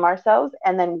blame ourselves,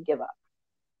 and then we give up.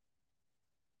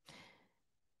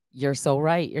 You're so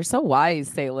right. You're so wise,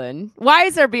 Celine.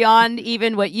 Wiser beyond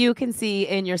even what you can see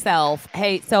in yourself.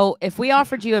 Hey, so if we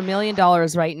offered you $1 million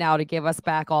right now to give us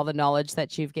back all the knowledge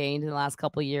that you've gained in the last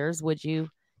couple of years, would you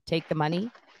take the money?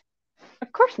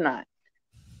 Of course not.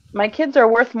 My kids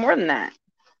are worth more than that.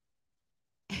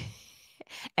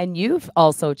 And you've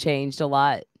also changed a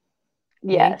lot.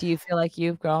 Yes. Do you feel like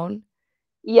you've grown?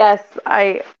 Yes,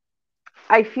 I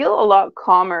feel a lot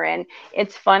calmer. And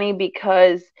it's funny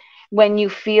because when you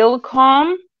feel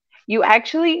calm, you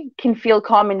actually can feel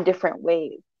calm in different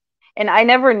ways. And I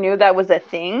never knew that was a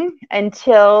thing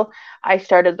until I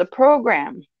started the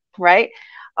program, right?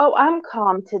 Oh, I'm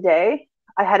calm today.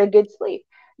 I had a good sleep.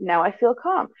 Now I feel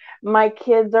calm. My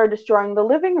kids are destroying the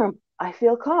living room. I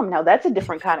feel calm. Now that's a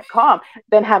different kind of calm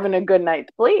than having a good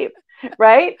night's sleep,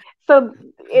 right? So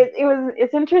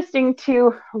it's interesting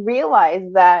to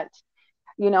realize that,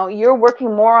 you're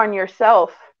working more on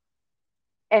yourself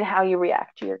and how you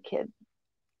react to your kids.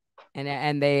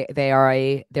 And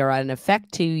they're an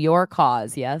effect to your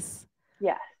cause, yes?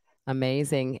 Yes.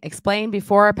 Amazing. Explain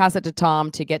before I pass it to Tom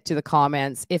to get to the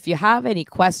comments. If you have any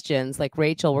questions, like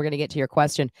Rachel, we're going to get to your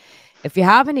question. If you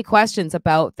have any questions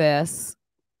about this,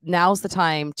 now's the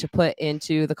time to put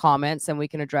into the comments and we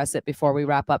can address it before we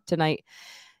wrap up tonight.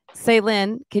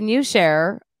 Celine, can you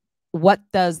share what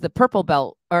does the purple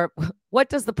belt or what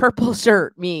does the purple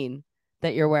shirt mean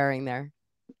that you're wearing there?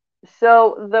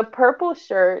 So the purple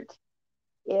shirt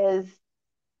is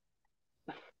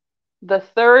the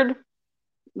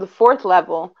fourth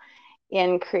level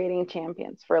in creating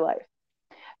champions for life.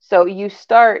 So you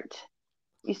start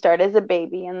as a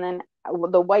baby, and then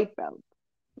the white belt,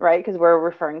 right? Because we're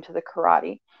referring to the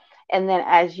karate. And then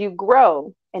as you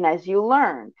grow and as you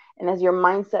learn and as your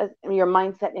mindset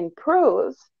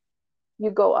improves, you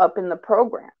go up in the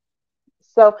program.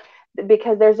 So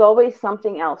because there's always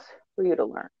something else for you to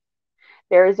learn.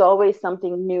 There is always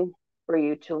something new for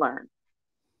you to learn.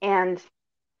 And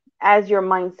as your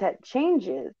mindset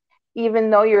changes, even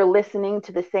though you're listening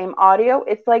to the same audio,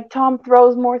 it's like Tom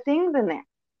throws more things in there.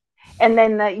 And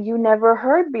then that you never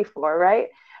heard before, right?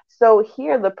 So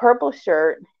here, the purple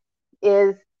shirt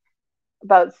is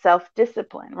about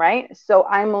self-discipline, right? So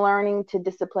I'm learning to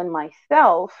discipline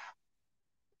myself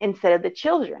instead of the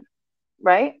children,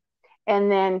 right?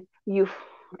 And then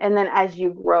as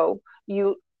you grow,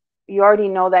 you you already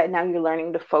know that. Now you're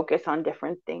learning to focus on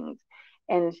different things.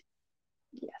 And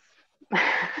yes.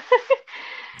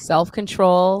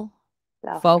 Self-control,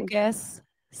 Self-control. focus,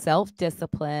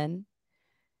 self-discipline.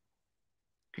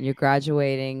 You're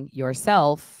graduating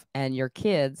yourself, and your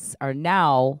kids are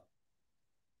now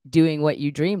doing what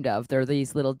you dreamed of. They're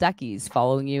these little duckies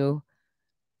following you,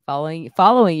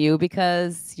 following you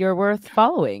because you're worth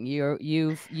following.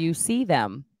 You see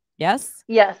them. Yes?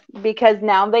 Yes, because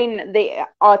now they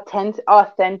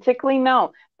authentically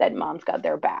know that mom's got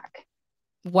their back.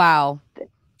 Wow.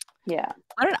 Yeah.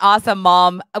 What an awesome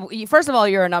mom. First of all,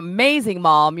 you're an amazing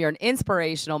mom. You're an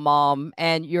inspirational mom,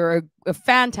 and you're a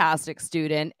fantastic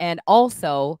student, and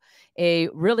also a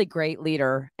really great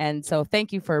leader. And so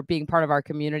thank you for being part of our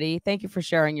community. Thank you for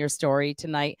sharing your story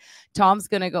tonight. Tom's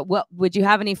going to go. Well, would you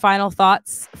have any final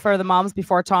thoughts for the moms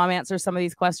before Tom answers some of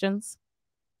these questions?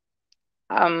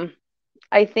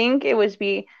 I think it was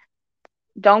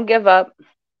don't give up,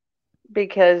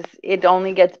 because it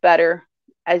only gets better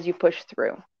as you push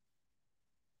through.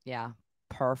 Yeah,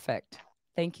 perfect.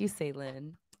 Thank you,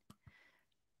 Celine.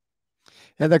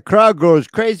 And the crowd goes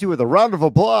crazy with a round of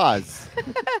applause.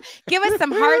 Give us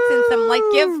some hearts and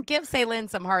some give Celine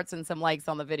some hearts and some likes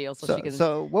on the video so she can.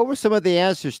 So what were some of the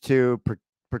answers to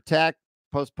protect,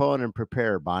 postpone, and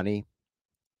prepare, Bonnie?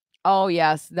 Oh,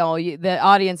 yes. No, the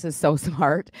audience is so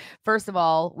smart. First of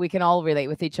all, we can all relate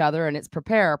with each other, and it's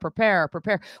prepare, prepare,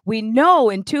 prepare. We know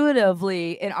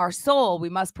intuitively in our soul we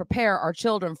must prepare our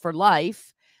children for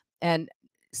life and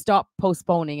stop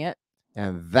postponing it.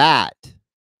 And that,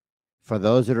 for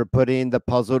those that are putting the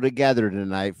puzzle together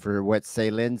tonight, for what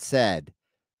Celine said,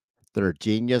 their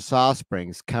genius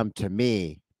offsprings come to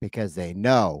me because they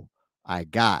know I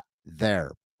got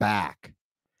their back.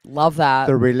 Love that.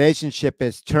 The relationship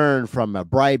is turned from a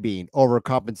bribing,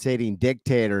 overcompensating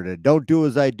dictator to don't do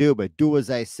as I do, but do as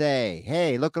I say.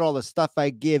 Hey, look at all the stuff I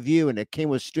give you, and it came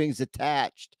with strings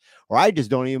attached. Or I just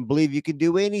don't even believe you can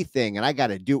do anything, and I got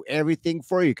to do everything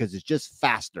for you because it's just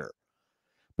faster.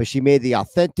 But she made the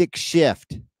authentic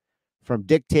shift from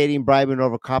dictating, bribing,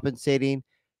 overcompensating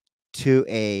to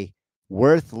a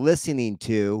worth listening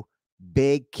to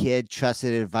big kid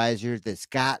trusted advisor that's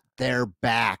got their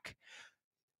back.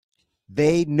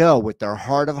 They know with their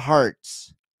heart of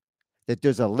hearts that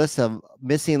there's a list of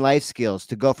missing life skills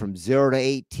to go from 0 to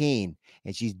 18.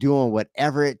 And she's doing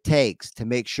whatever it takes to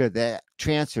make sure that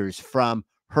transfers from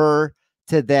her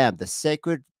to them. The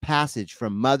sacred passage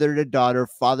from mother to daughter,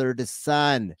 father to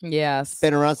son. Yes. It's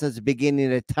been around since the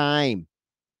beginning of time.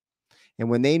 And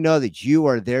when they know that you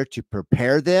are there to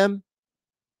prepare them,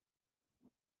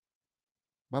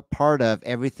 what part of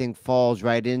everything falls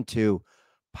right into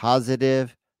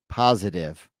positive,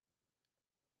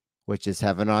 which is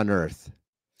heaven on earth,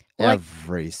 Like,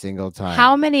 every single time.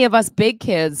 How many of us big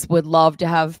kids would love to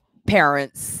have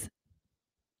parents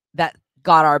that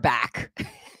got our back?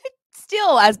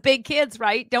 Still, as big kids,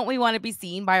 right? Don't we want to be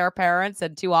seen by our parents?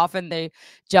 And too often they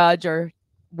judge or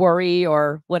worry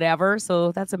or whatever.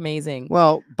 So that's amazing.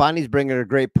 Well, Bonnie's bringing a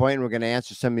great point, and we're going to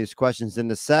answer some of these questions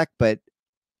in a sec, but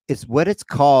it's what it's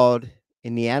called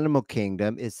in the animal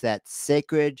kingdom is that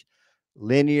sacred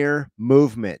linear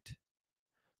movement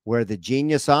where the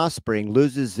genius offspring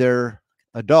loses their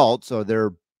adults or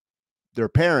their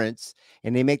parents,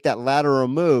 and they make that lateral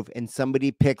move and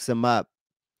somebody picks them up.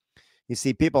 You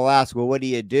see, people ask, well, what do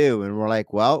you do? And we're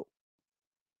like, well,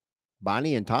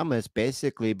 Bonnie and Thomas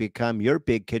basically become your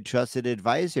big kid trusted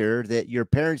advisor that your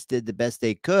parents did the best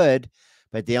they could,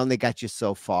 but they only got you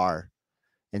so far.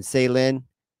 And Celine,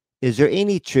 is there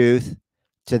any truth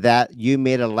to that? You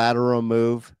made a lateral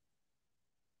move?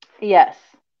 Yes.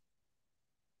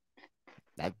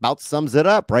 That about sums it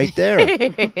up right there.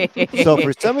 So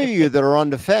for some of you that are on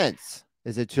the fence,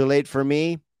 is it too late for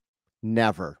me?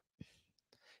 Never.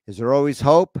 Is there always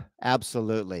hope?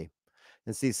 Absolutely.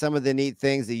 And see, some of the neat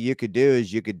things that you could do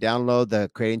is you could download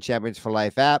the Creating Champions for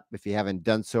Life app if you haven't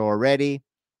done so already.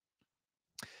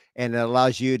 And it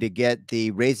allows you to get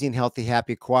the Raising Healthy,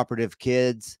 Happy, Cooperative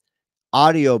Kids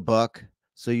audiobook,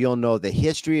 so you'll know the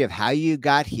history of how you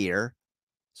got here.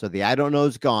 So the I don't know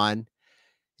is gone.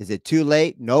 Is it too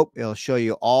late? Nope. It'll show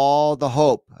you all the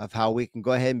hope of how we can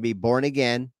go ahead and be born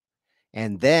again.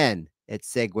 And then it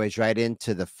segues right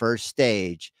into the first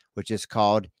stage, which is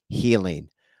called healing.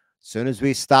 As soon as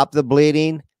we stop the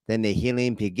bleeding, then the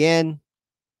healing begin,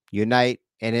 unite,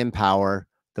 and empower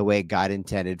the way God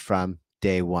intended from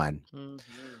day one.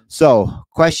 So,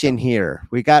 question here.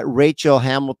 We got Rachel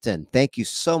Hamilton. Thank you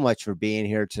so much for being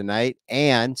here tonight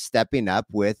and stepping up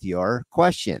with your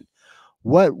question.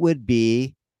 What would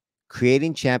be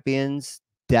Creating Champions'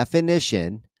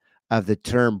 definition of the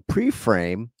term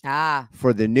pre-frame Ah,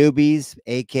 for the newbies,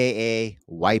 aka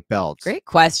white belts? great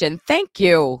question. Thank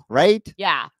you. Right?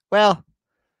 Yeah. Well,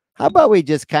 how about we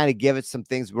just kind of give it some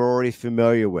things we're already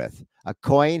familiar with? A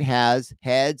coin has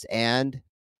heads and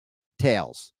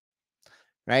tails,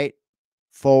 right?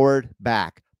 Forward,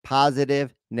 back,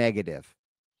 positive, negative.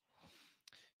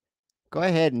 Go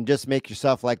ahead and just make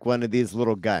yourself like one of these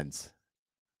little guns.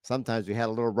 Sometimes we had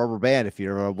a little rubber band if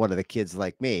you're one of the kids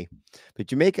like me,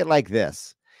 but you make it like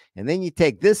this. And then you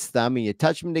take this thumb and you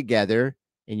touch them together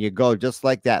and you go just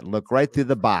like that and look right through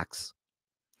the box.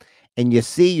 And you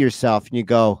see yourself and you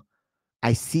go,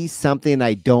 I see something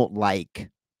I don't like.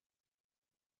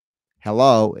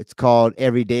 Hello, it's called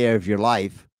every day of your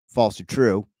life, false or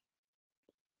true.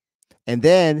 And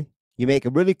then you make a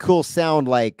really cool sound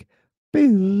like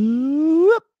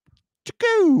boop,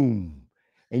 chikoom.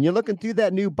 And you're looking through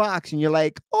that new box and you're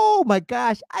like, oh my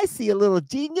gosh, I see a little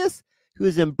genius who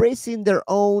is embracing their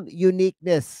own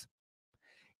uniqueness.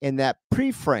 In that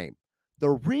pre-frame, the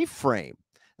reframe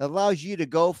allows you to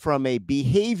go from a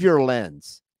behavior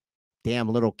lens. Damn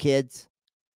little kids.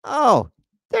 Oh,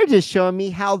 they're just showing me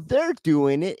how they're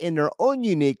doing it in their own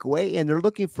unique way, and they're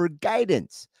looking for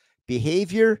guidance.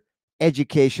 Behavior,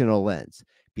 educational lens.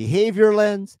 Behavior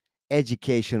lens,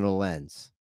 educational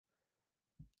lens.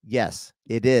 Yes,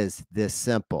 it is this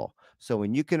simple. So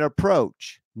when you can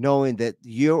approach knowing that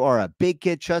you are a big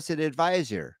kid trusted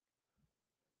advisor,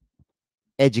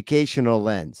 educational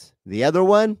lens. The other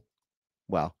one,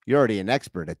 well, you're already an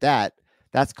expert at that.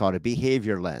 That's called a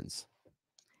behavior lens.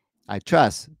 I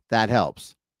trust that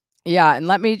helps. Yeah, and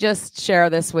let me just share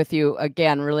this with you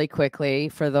again really quickly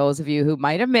for those of you who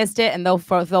might have missed it and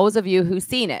for those of you who've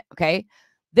seen it, okay?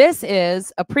 This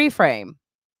is a pre-frame.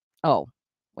 Oh,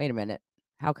 wait a minute.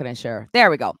 How can I share? There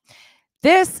we go.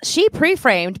 She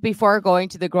pre-framed before going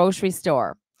to the grocery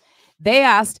store. They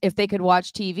asked if they could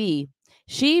watch TV.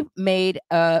 She made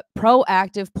a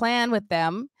proactive plan with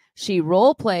them. She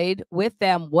role-played with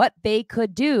them what they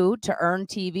could do to earn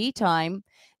TV time.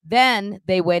 Then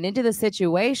they went into the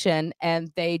situation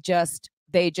and they just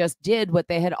did what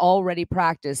they had already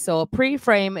practiced. So a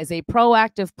pre-frame is a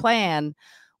proactive plan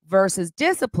versus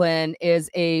discipline is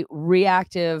a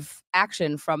reactive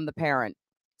action from the parent.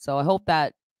 So I hope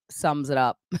that sums it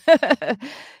up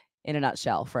in a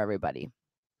nutshell for everybody.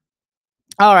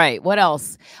 All right, what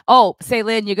else? Oh,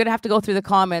 Celine, you're going to have to go through the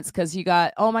comments because you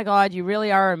got, oh my God, you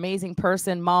really are an amazing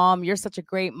person, Mom. You're such a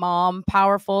great mom,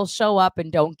 powerful, show up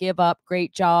and don't give up.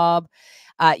 Great job.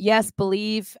 Yes,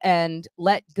 believe and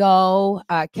let go.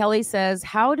 Kelly says,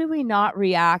 how do we not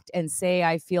react and say,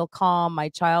 I feel calm. My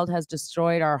child has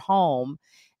destroyed our home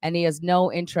and he has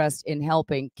no interest in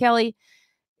helping. Kelly,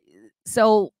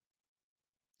 so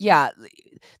yeah,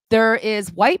 there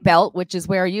is white belt, which is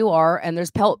where you are, and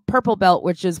there's purple belt,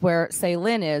 which is where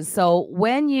Celine is. So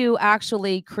when you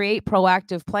actually create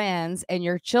proactive plans and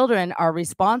your children are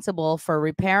responsible for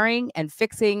repairing and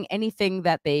fixing anything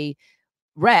that they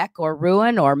wreck or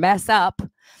ruin or mess up,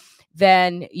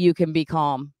 then you can be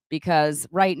calm. Because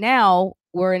right now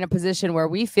we're in a position where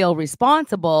we feel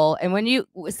responsible. And when you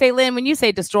say, Lynn, when you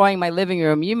say destroying my living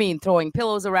room, you mean throwing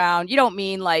pillows around. You don't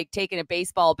mean like taking a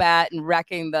baseball bat and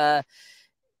wrecking the.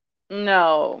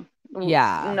 No.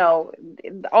 Yeah. No.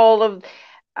 All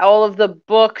of the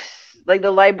books, like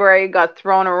the library, got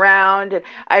thrown around.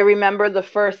 I remember the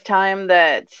first time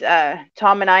that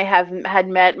Tom and I had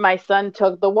met. My son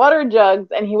took the water jugs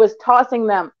and he was tossing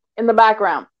them in the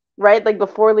background, right? Like the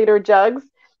 4-liter jugs.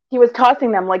 He was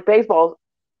tossing them like baseballs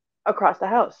across the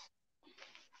house.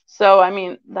 So, I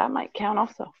mean, that might count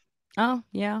also. Oh,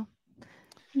 yeah.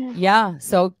 Yeah.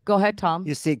 So go ahead, Tom.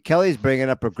 You see, Kelly's bringing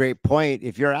up a great point.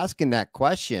 If you're asking that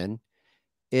question,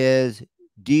 is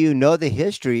do you know the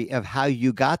history of how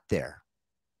you got there?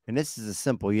 And this is a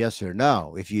simple yes or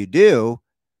no. If you do,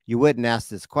 you wouldn't ask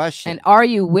this question. And are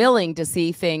you willing to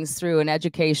see things through an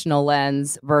educational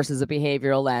lens versus a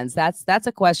behavioral lens? That's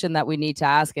a question that we need to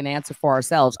ask and answer for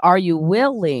ourselves. Are you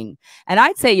willing? And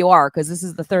I'd say you are, because this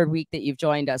is the 3rd week that you've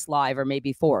joined us live, or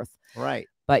maybe 4th. Right.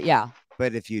 But yeah.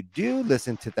 But if you do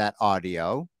listen to that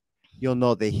audio, you'll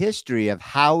know the history of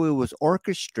how it was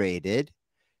orchestrated,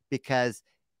 because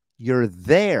you're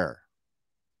there.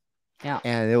 Yeah.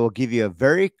 And it will give you a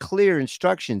very clear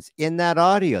instructions in that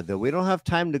audio that we don't have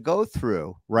time to go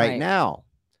through right now.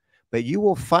 But you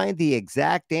will find the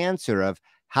exact answer of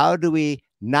how do we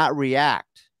not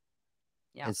react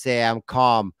and say, I'm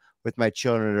calm with my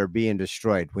children that are being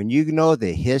destroyed. When you know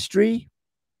the history,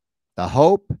 the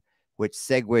hope, which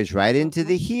segues right into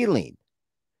the healing,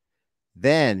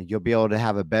 then you'll be able to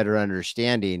have a better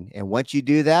understanding. And once you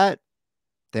do that,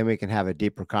 then we can have a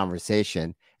deeper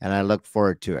conversation And I look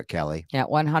forward to it, Kelly. Yeah,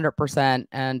 100%.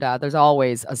 And there's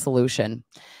always a solution.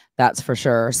 That's for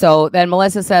sure. So then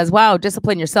Melissa says, wow,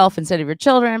 discipline yourself instead of your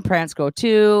children. Parents grow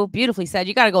too. Beautifully said.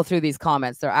 You got to go through these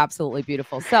comments. They're absolutely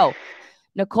beautiful. So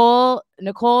Nicole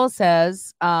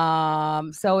says,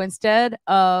 so instead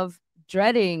of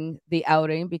dreading the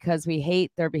outing because we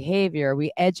hate their behavior,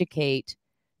 we educate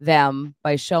them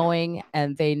by showing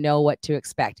and they know what to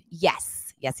expect. Yes.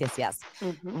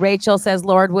 Rachel says,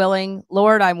 Lord,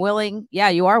 I'm willing. Yeah,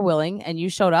 you are willing. And you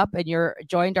showed up and you're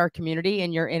joined our community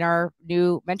and you're in our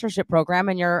new mentorship program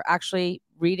and you're actually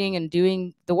reading and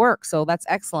doing the work. So that's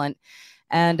excellent.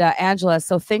 And Angela,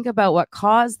 so think about what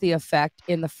caused the effect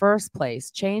in the first place.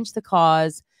 Change the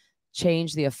cause,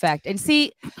 change the effect. And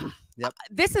see,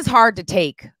 this is hard to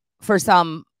take for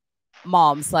some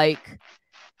moms. Like,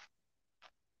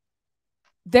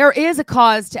 there is a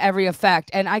cause to every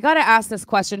effect. And I got to ask this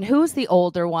question. Who's the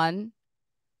older one?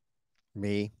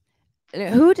 Me.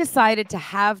 Who decided to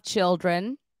have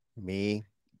children? Me.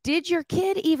 Did your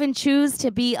kid even choose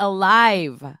to be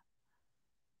alive?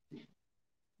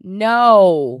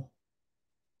 No.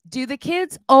 Do the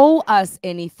kids owe us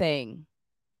anything?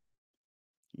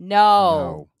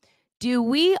 No. Do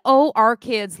we owe our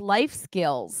kids life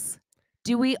skills?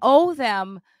 Do we owe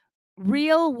them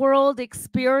real world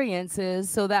experiences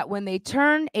so that when they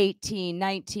turn 18,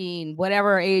 19,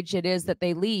 whatever age it is that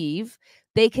they leave,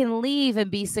 they can leave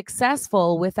and be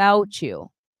successful without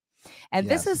you? And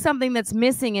this is something that's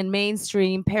missing in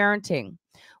mainstream parenting.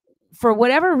 For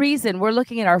whatever reason, we're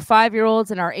looking at our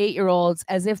 5-year-olds and our 8-year-olds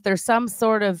as if they're some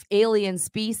sort of alien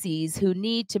species who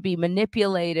need to be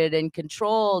manipulated and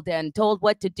controlled and told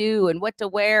what to do and what to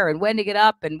wear and when to get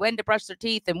up and when to brush their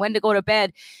teeth and when to go to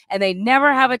bed. And they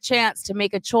never have a chance to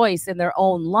make a choice in their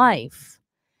own life.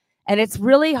 And it's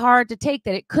really hard to take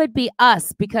that it could be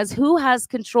us, because who has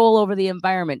control over the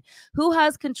environment? Who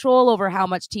has control over how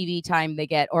much TV time they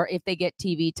get, or if they get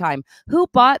TV time? Who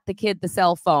bought the kid the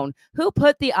cell phone? Who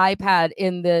put the iPad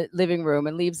in the living room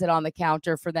and leaves it on the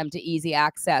counter for them to easy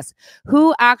access?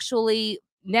 Who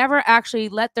never actually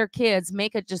let their kids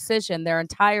make a decision their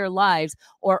entire lives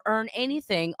or earn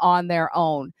anything on their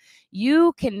own?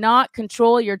 You cannot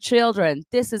control your children.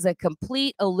 This is a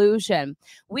complete illusion.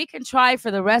 We can try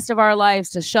for the rest of our lives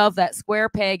to shove that square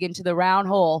peg into the round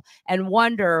hole and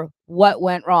wonder what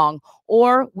went wrong.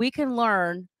 Or we can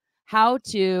learn how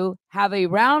to have a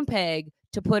round peg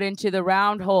to put into the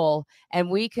round hole, and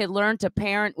we can learn to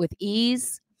parent with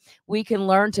ease. We can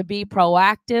learn to be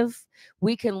proactive.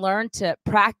 We can learn to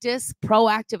practice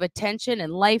proactive attention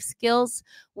and life skills.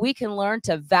 We can learn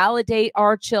to validate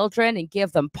our children and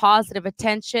give them positive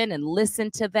attention and listen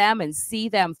to them and see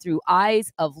them through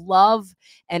eyes of love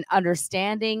and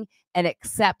understanding and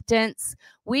acceptance.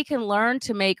 We can learn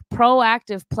to make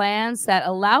proactive plans that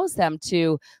allows them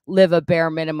to live a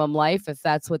bare minimum life if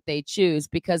that's what they choose,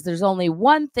 because there's only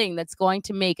one thing that's going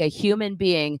to make a human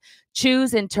being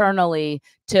choose internally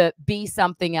to be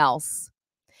something else.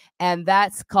 And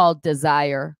that's called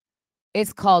desire.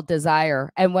 It's called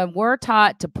desire. And when we're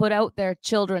taught to put out their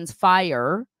children's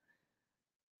fire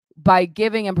by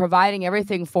giving and providing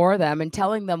everything for them and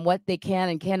telling them what they can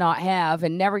and cannot have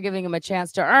and never giving them a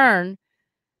chance to earn,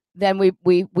 then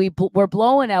we're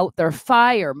blowing out their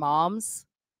fire, moms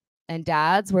and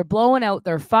dads. We're blowing out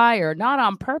their fire, not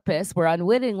on purpose. We're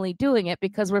unwittingly doing it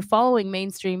because we're following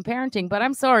mainstream parenting. But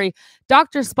I'm sorry,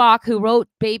 Dr. Spock, who wrote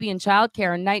Baby and Child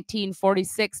Care in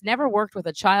 1946, never worked with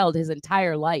a child his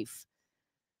entire life.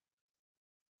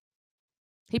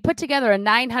 He put together a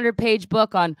 900-page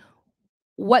book on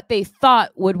what they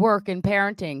thought would work in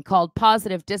parenting called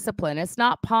Positive Discipline. It's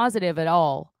not positive at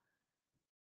all.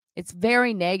 It's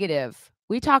very negative.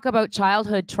 We talk about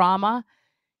childhood trauma.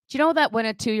 Do you know that when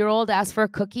a 2-year-old asks for a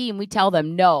cookie and we tell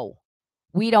them, no,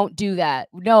 we don't do that.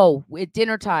 No, at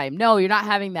dinner time. No, you're not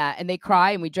having that. And they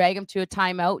cry and we drag them to a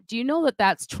timeout. Do you know that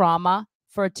that's trauma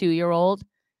for a 2-year-old?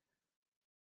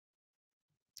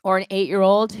 Or an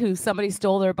 8-year-old who somebody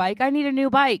stole their bike. I need a new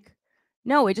bike.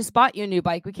 No, we just bought you a new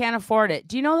bike. We can't afford it.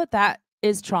 Do you know that that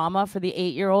is trauma for the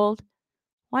 8-year-old?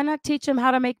 Why not teach them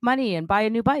how to make money and buy a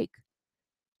new bike?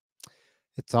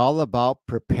 It's all about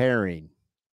preparing,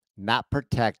 not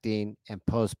protecting and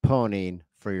postponing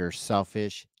for your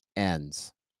selfish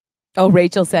ends. Oh,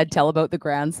 Rachel said, tell about the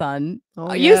grandson.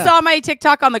 Oh, You yeah. saw my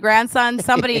TikTok on the grandson.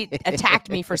 Somebody attacked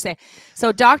me for saying.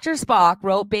 So Dr. Spock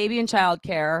wrote Baby and Child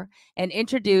Care and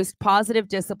introduced positive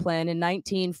discipline in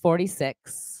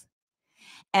 1946.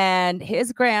 And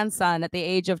his grandson at the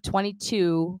age of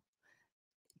 22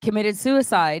 committed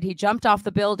suicide. He jumped off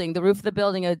the building, the roof of the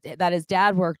building that his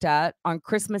dad worked at on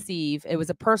Christmas Eve. It was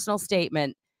a personal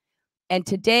statement. And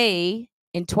today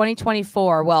In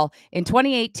 2024, well, in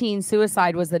 2018,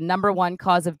 suicide was the #1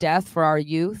 cause of death for our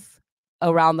youth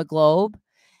around the globe.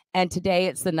 And today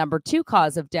it's the #2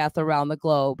 cause of death around the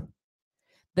globe.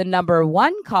 The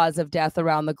 #1 cause of death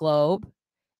around the globe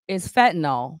is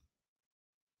fentanyl.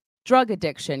 Drug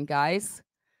addiction, guys.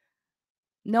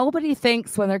 Nobody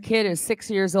thinks when their kid is 6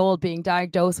 years old being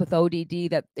diagnosed with ODD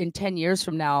that in 10 years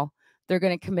from now, they're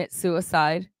going to commit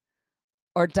suicide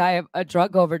or die of a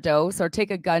drug overdose or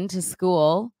take a gun to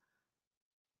school.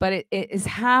 But it is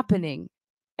happening.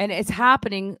 And it's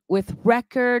happening with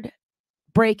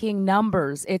record-breaking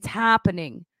numbers. It's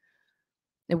happening.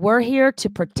 And we're here to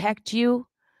protect you.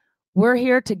 We're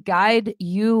here to guide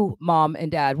you, mom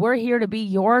and dad. We're here to be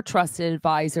your trusted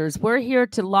advisors. We're here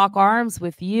to lock arms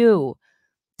with you,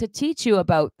 to teach you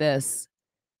about this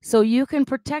so you can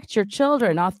protect your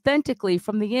children authentically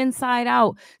from the inside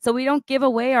out, so we don't give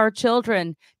away our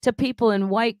children to people in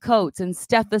white coats and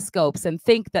stethoscopes and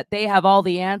think that they have all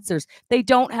the answers. They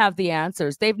don't have the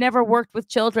answers. They've never worked with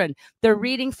children. They're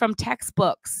reading from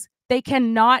textbooks. They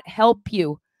cannot help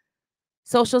you.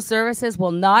 Social services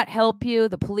will not help you.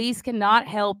 The police cannot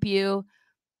help you.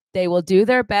 They will do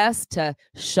their best to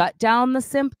shut down the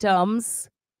symptoms.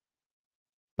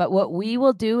 But what we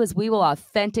will do is we will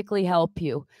authentically help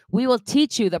you. We will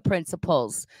teach you the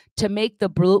principles to make the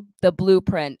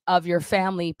blueprint of your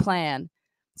family plan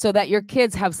so that your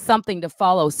kids have something to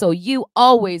follow. So you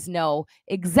always know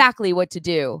exactly what to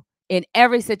do in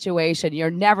every situation. You're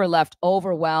never left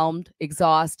overwhelmed,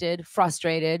 exhausted,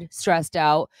 frustrated, stressed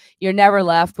out. You're never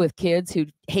left with kids who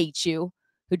hate you,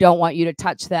 who don't want you to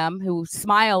touch them, who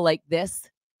smile like this.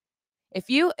 If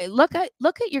you look at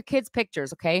your kids'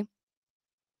 pictures, okay?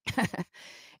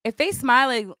 if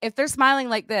they're smiling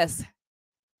like this,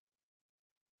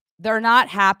 they're not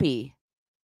happy.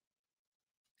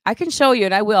 I can show you,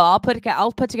 and I will. I'll put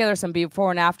together some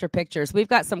before and after pictures. We've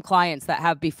got some clients that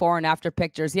have before and after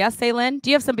pictures. Yes, Celine?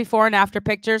 Do you have some before and after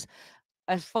pictures?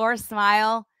 A forced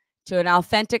smile to an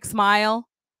authentic smile.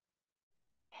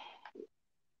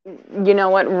 You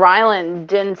know what? Rylan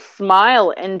didn't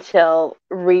smile until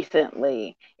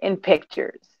recently in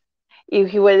pictures.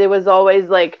 It was always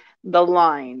like the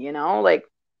line, you know, like.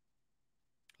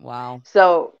 Wow.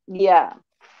 So yeah,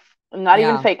 I'm not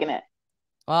even faking it.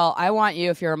 Well, I want you,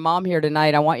 if you're a mom here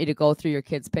tonight, I want you to go through your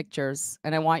kids' pictures,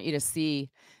 and I want you to see.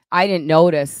 I didn't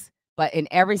notice, but in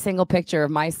every single picture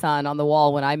of my son on the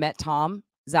wall when I met Tom,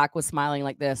 Zach was smiling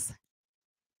like this.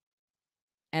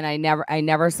 And I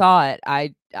never saw it.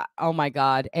 Oh my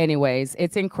God. Anyways,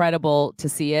 it's incredible to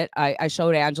see it. I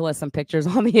showed Angela some pictures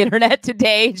on the internet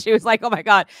today. She was like, oh my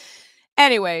God.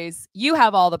 Anyways, you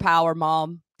have all the power,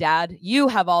 mom, dad. You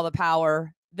have all the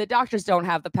power. The doctors don't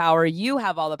have the power. You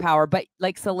have all the power. But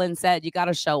like Celine said, you got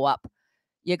to show up.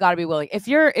 You got to be willing. If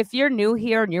you're new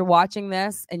here and you're watching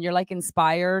this and you're like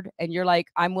inspired and you're like,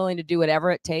 I'm willing to do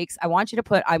whatever it takes, I want you to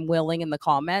put I'm willing in the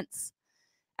comments.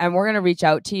 And we're going to reach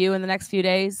out to you in the next few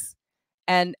days.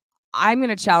 And I'm going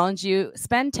to challenge you.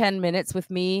 Spend 10 minutes with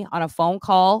me on a phone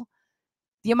call.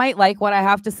 You might like what I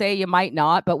have to say. You might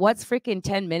not. But what's freaking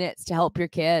 10 minutes to help your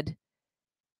kid?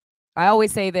 I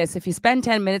always say this. If you spend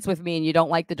 10 minutes with me and you don't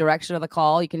like the direction of the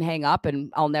call, you can hang up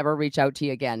and I'll never reach out to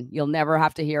you again. You'll never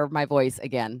have to hear my voice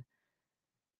again.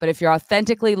 But if you're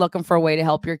authentically looking for a way to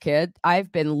help your kid,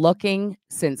 I've been looking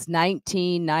since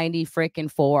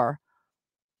 1994.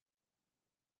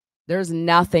 There's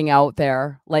nothing out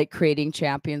there like creating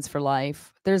champions for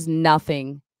life. There's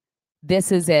nothing.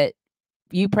 This is it.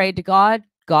 You prayed to God.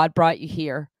 God brought you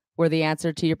here. We're the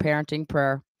answer to your parenting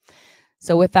prayer.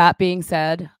 So with that being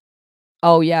said,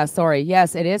 oh yeah, sorry.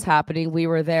 Yes, it is happening. We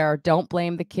were there. Don't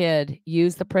blame the kid.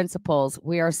 Use the principles.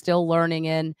 We are still learning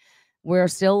in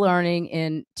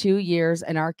 2 years,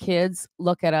 and our kids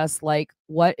look at us like,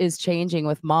 what is changing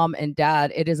with mom and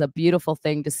dad? It is a beautiful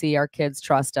thing to see our kids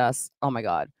trust us. Oh my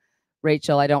God.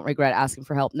 Rachel, I don't regret asking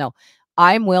for help. No,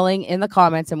 I'm willing in the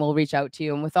comments and we'll reach out to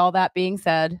you. And with all that being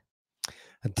said,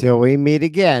 until we meet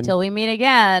again,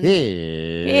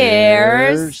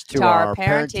 here's to our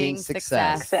parenting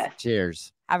success.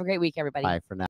 Cheers. Have a great week, everybody. Bye for now.